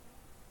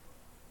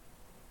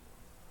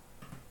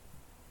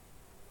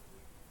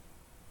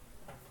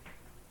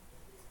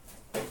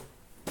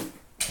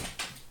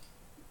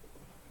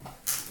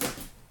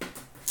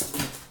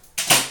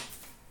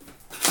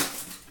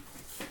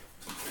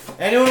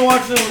 Anyone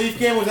watching the Leaf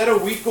game, was that a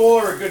weak goal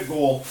or a good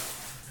goal?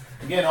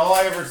 Again, all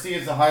I ever see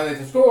is the highlights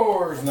of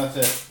scores, and that's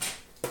it.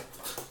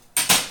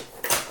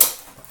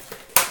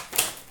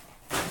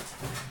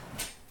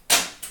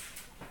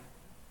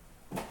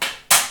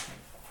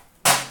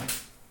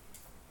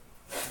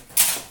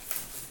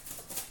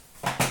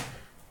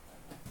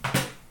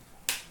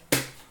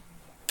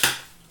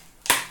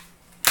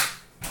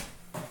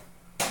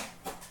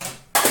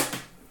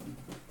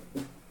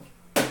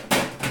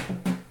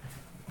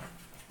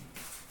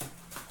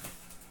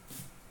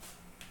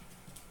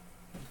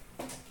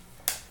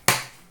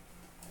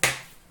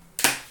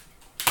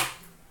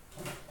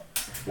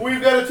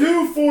 We've got a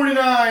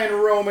 249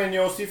 Roman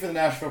Josi for the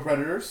Nashville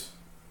Predators.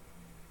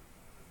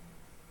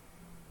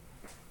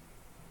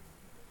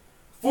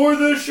 For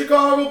the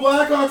Chicago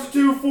Blackhawks, a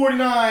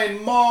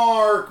 249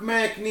 Mark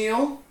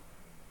McNeil.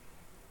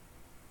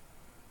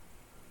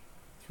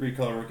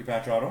 3-color rookie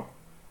patch auto.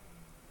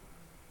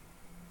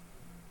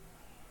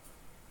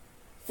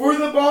 For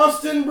the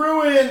Boston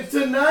Bruins,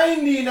 to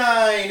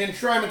 99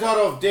 enshrinement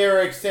auto of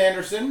Derek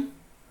Sanderson.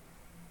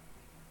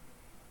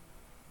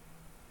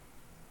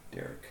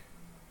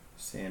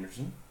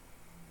 Sanderson.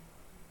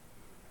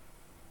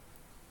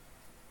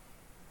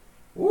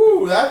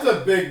 Ooh, that's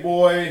a big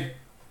boy.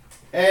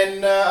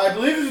 And I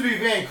believe this would be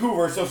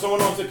Vancouver, so if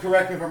someone wants to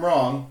correct me if I'm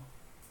wrong.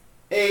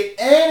 A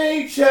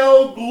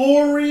NHL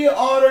Glory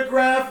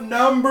autograph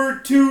number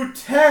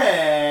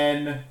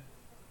 210.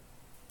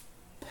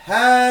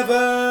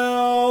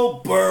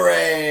 Pavel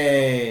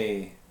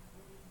Bure.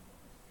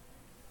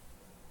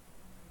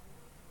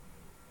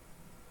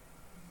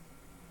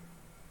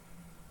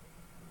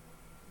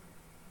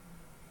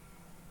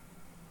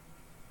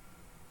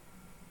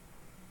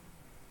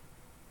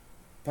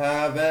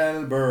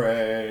 Pavel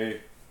Bure.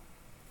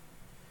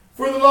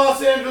 For the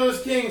Los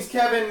Angeles Kings,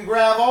 Kevin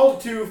Gravel,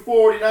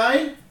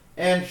 249.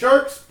 And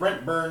Sharks,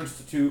 Brent Burns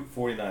to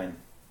 249.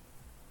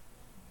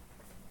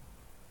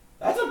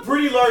 That's a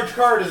pretty large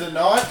card, is it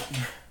not?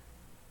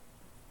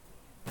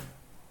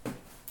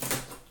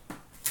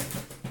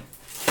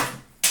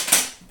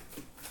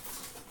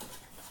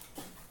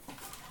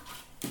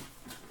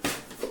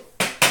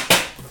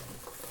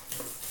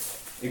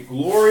 A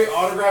Glory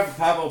autograph of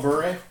Pavel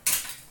Bure?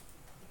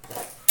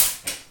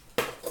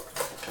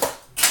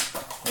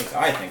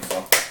 I think so.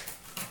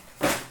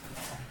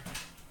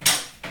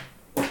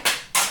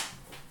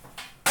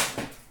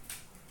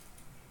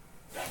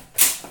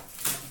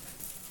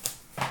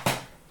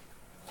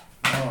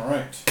 All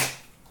right.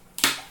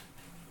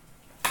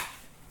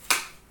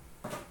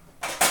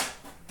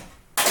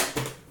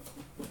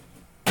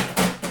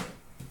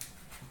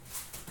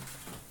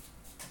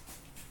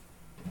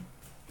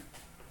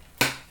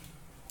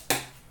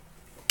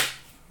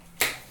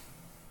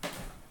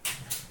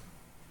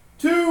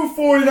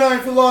 $249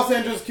 for the Los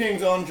Angeles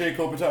Kings on Jay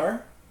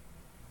Kopitar.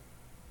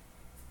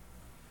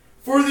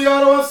 For the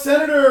Ottawa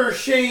Senators,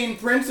 Shane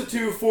Prince at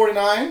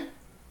 $249.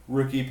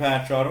 Rookie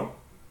patch auto.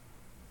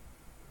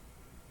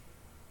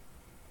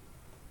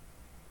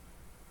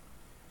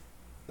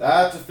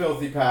 That's a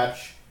filthy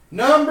patch.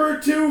 Number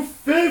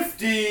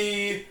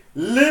 250,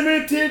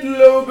 limited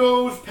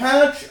logos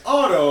patch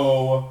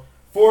auto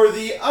for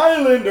the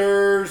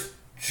Islanders,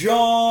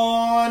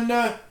 John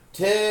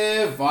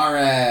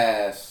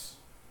Tavares.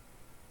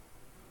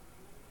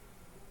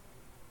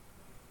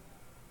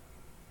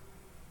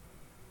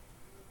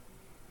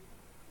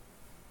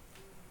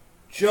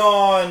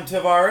 John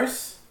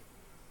Tavares.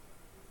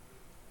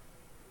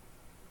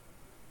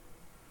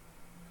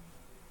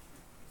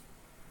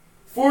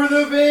 For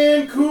the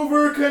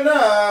Vancouver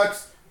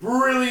Canucks,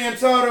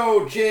 brilliant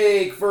auto,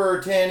 Jake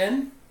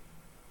Virtanen.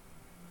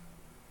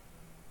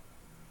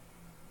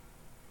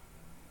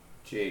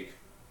 Jake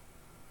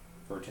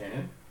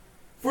Virtanen.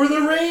 For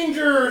the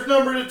Rangers,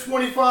 number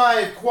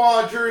 225,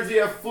 quad jersey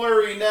of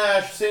Fleury,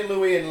 Nash, St.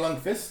 Louis, and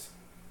Lundqvist.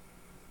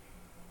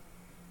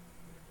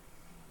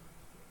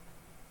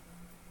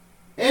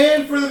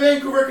 And for the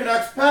Vancouver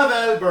Canucks,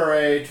 Pavel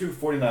Bure,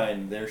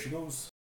 249. There she goes.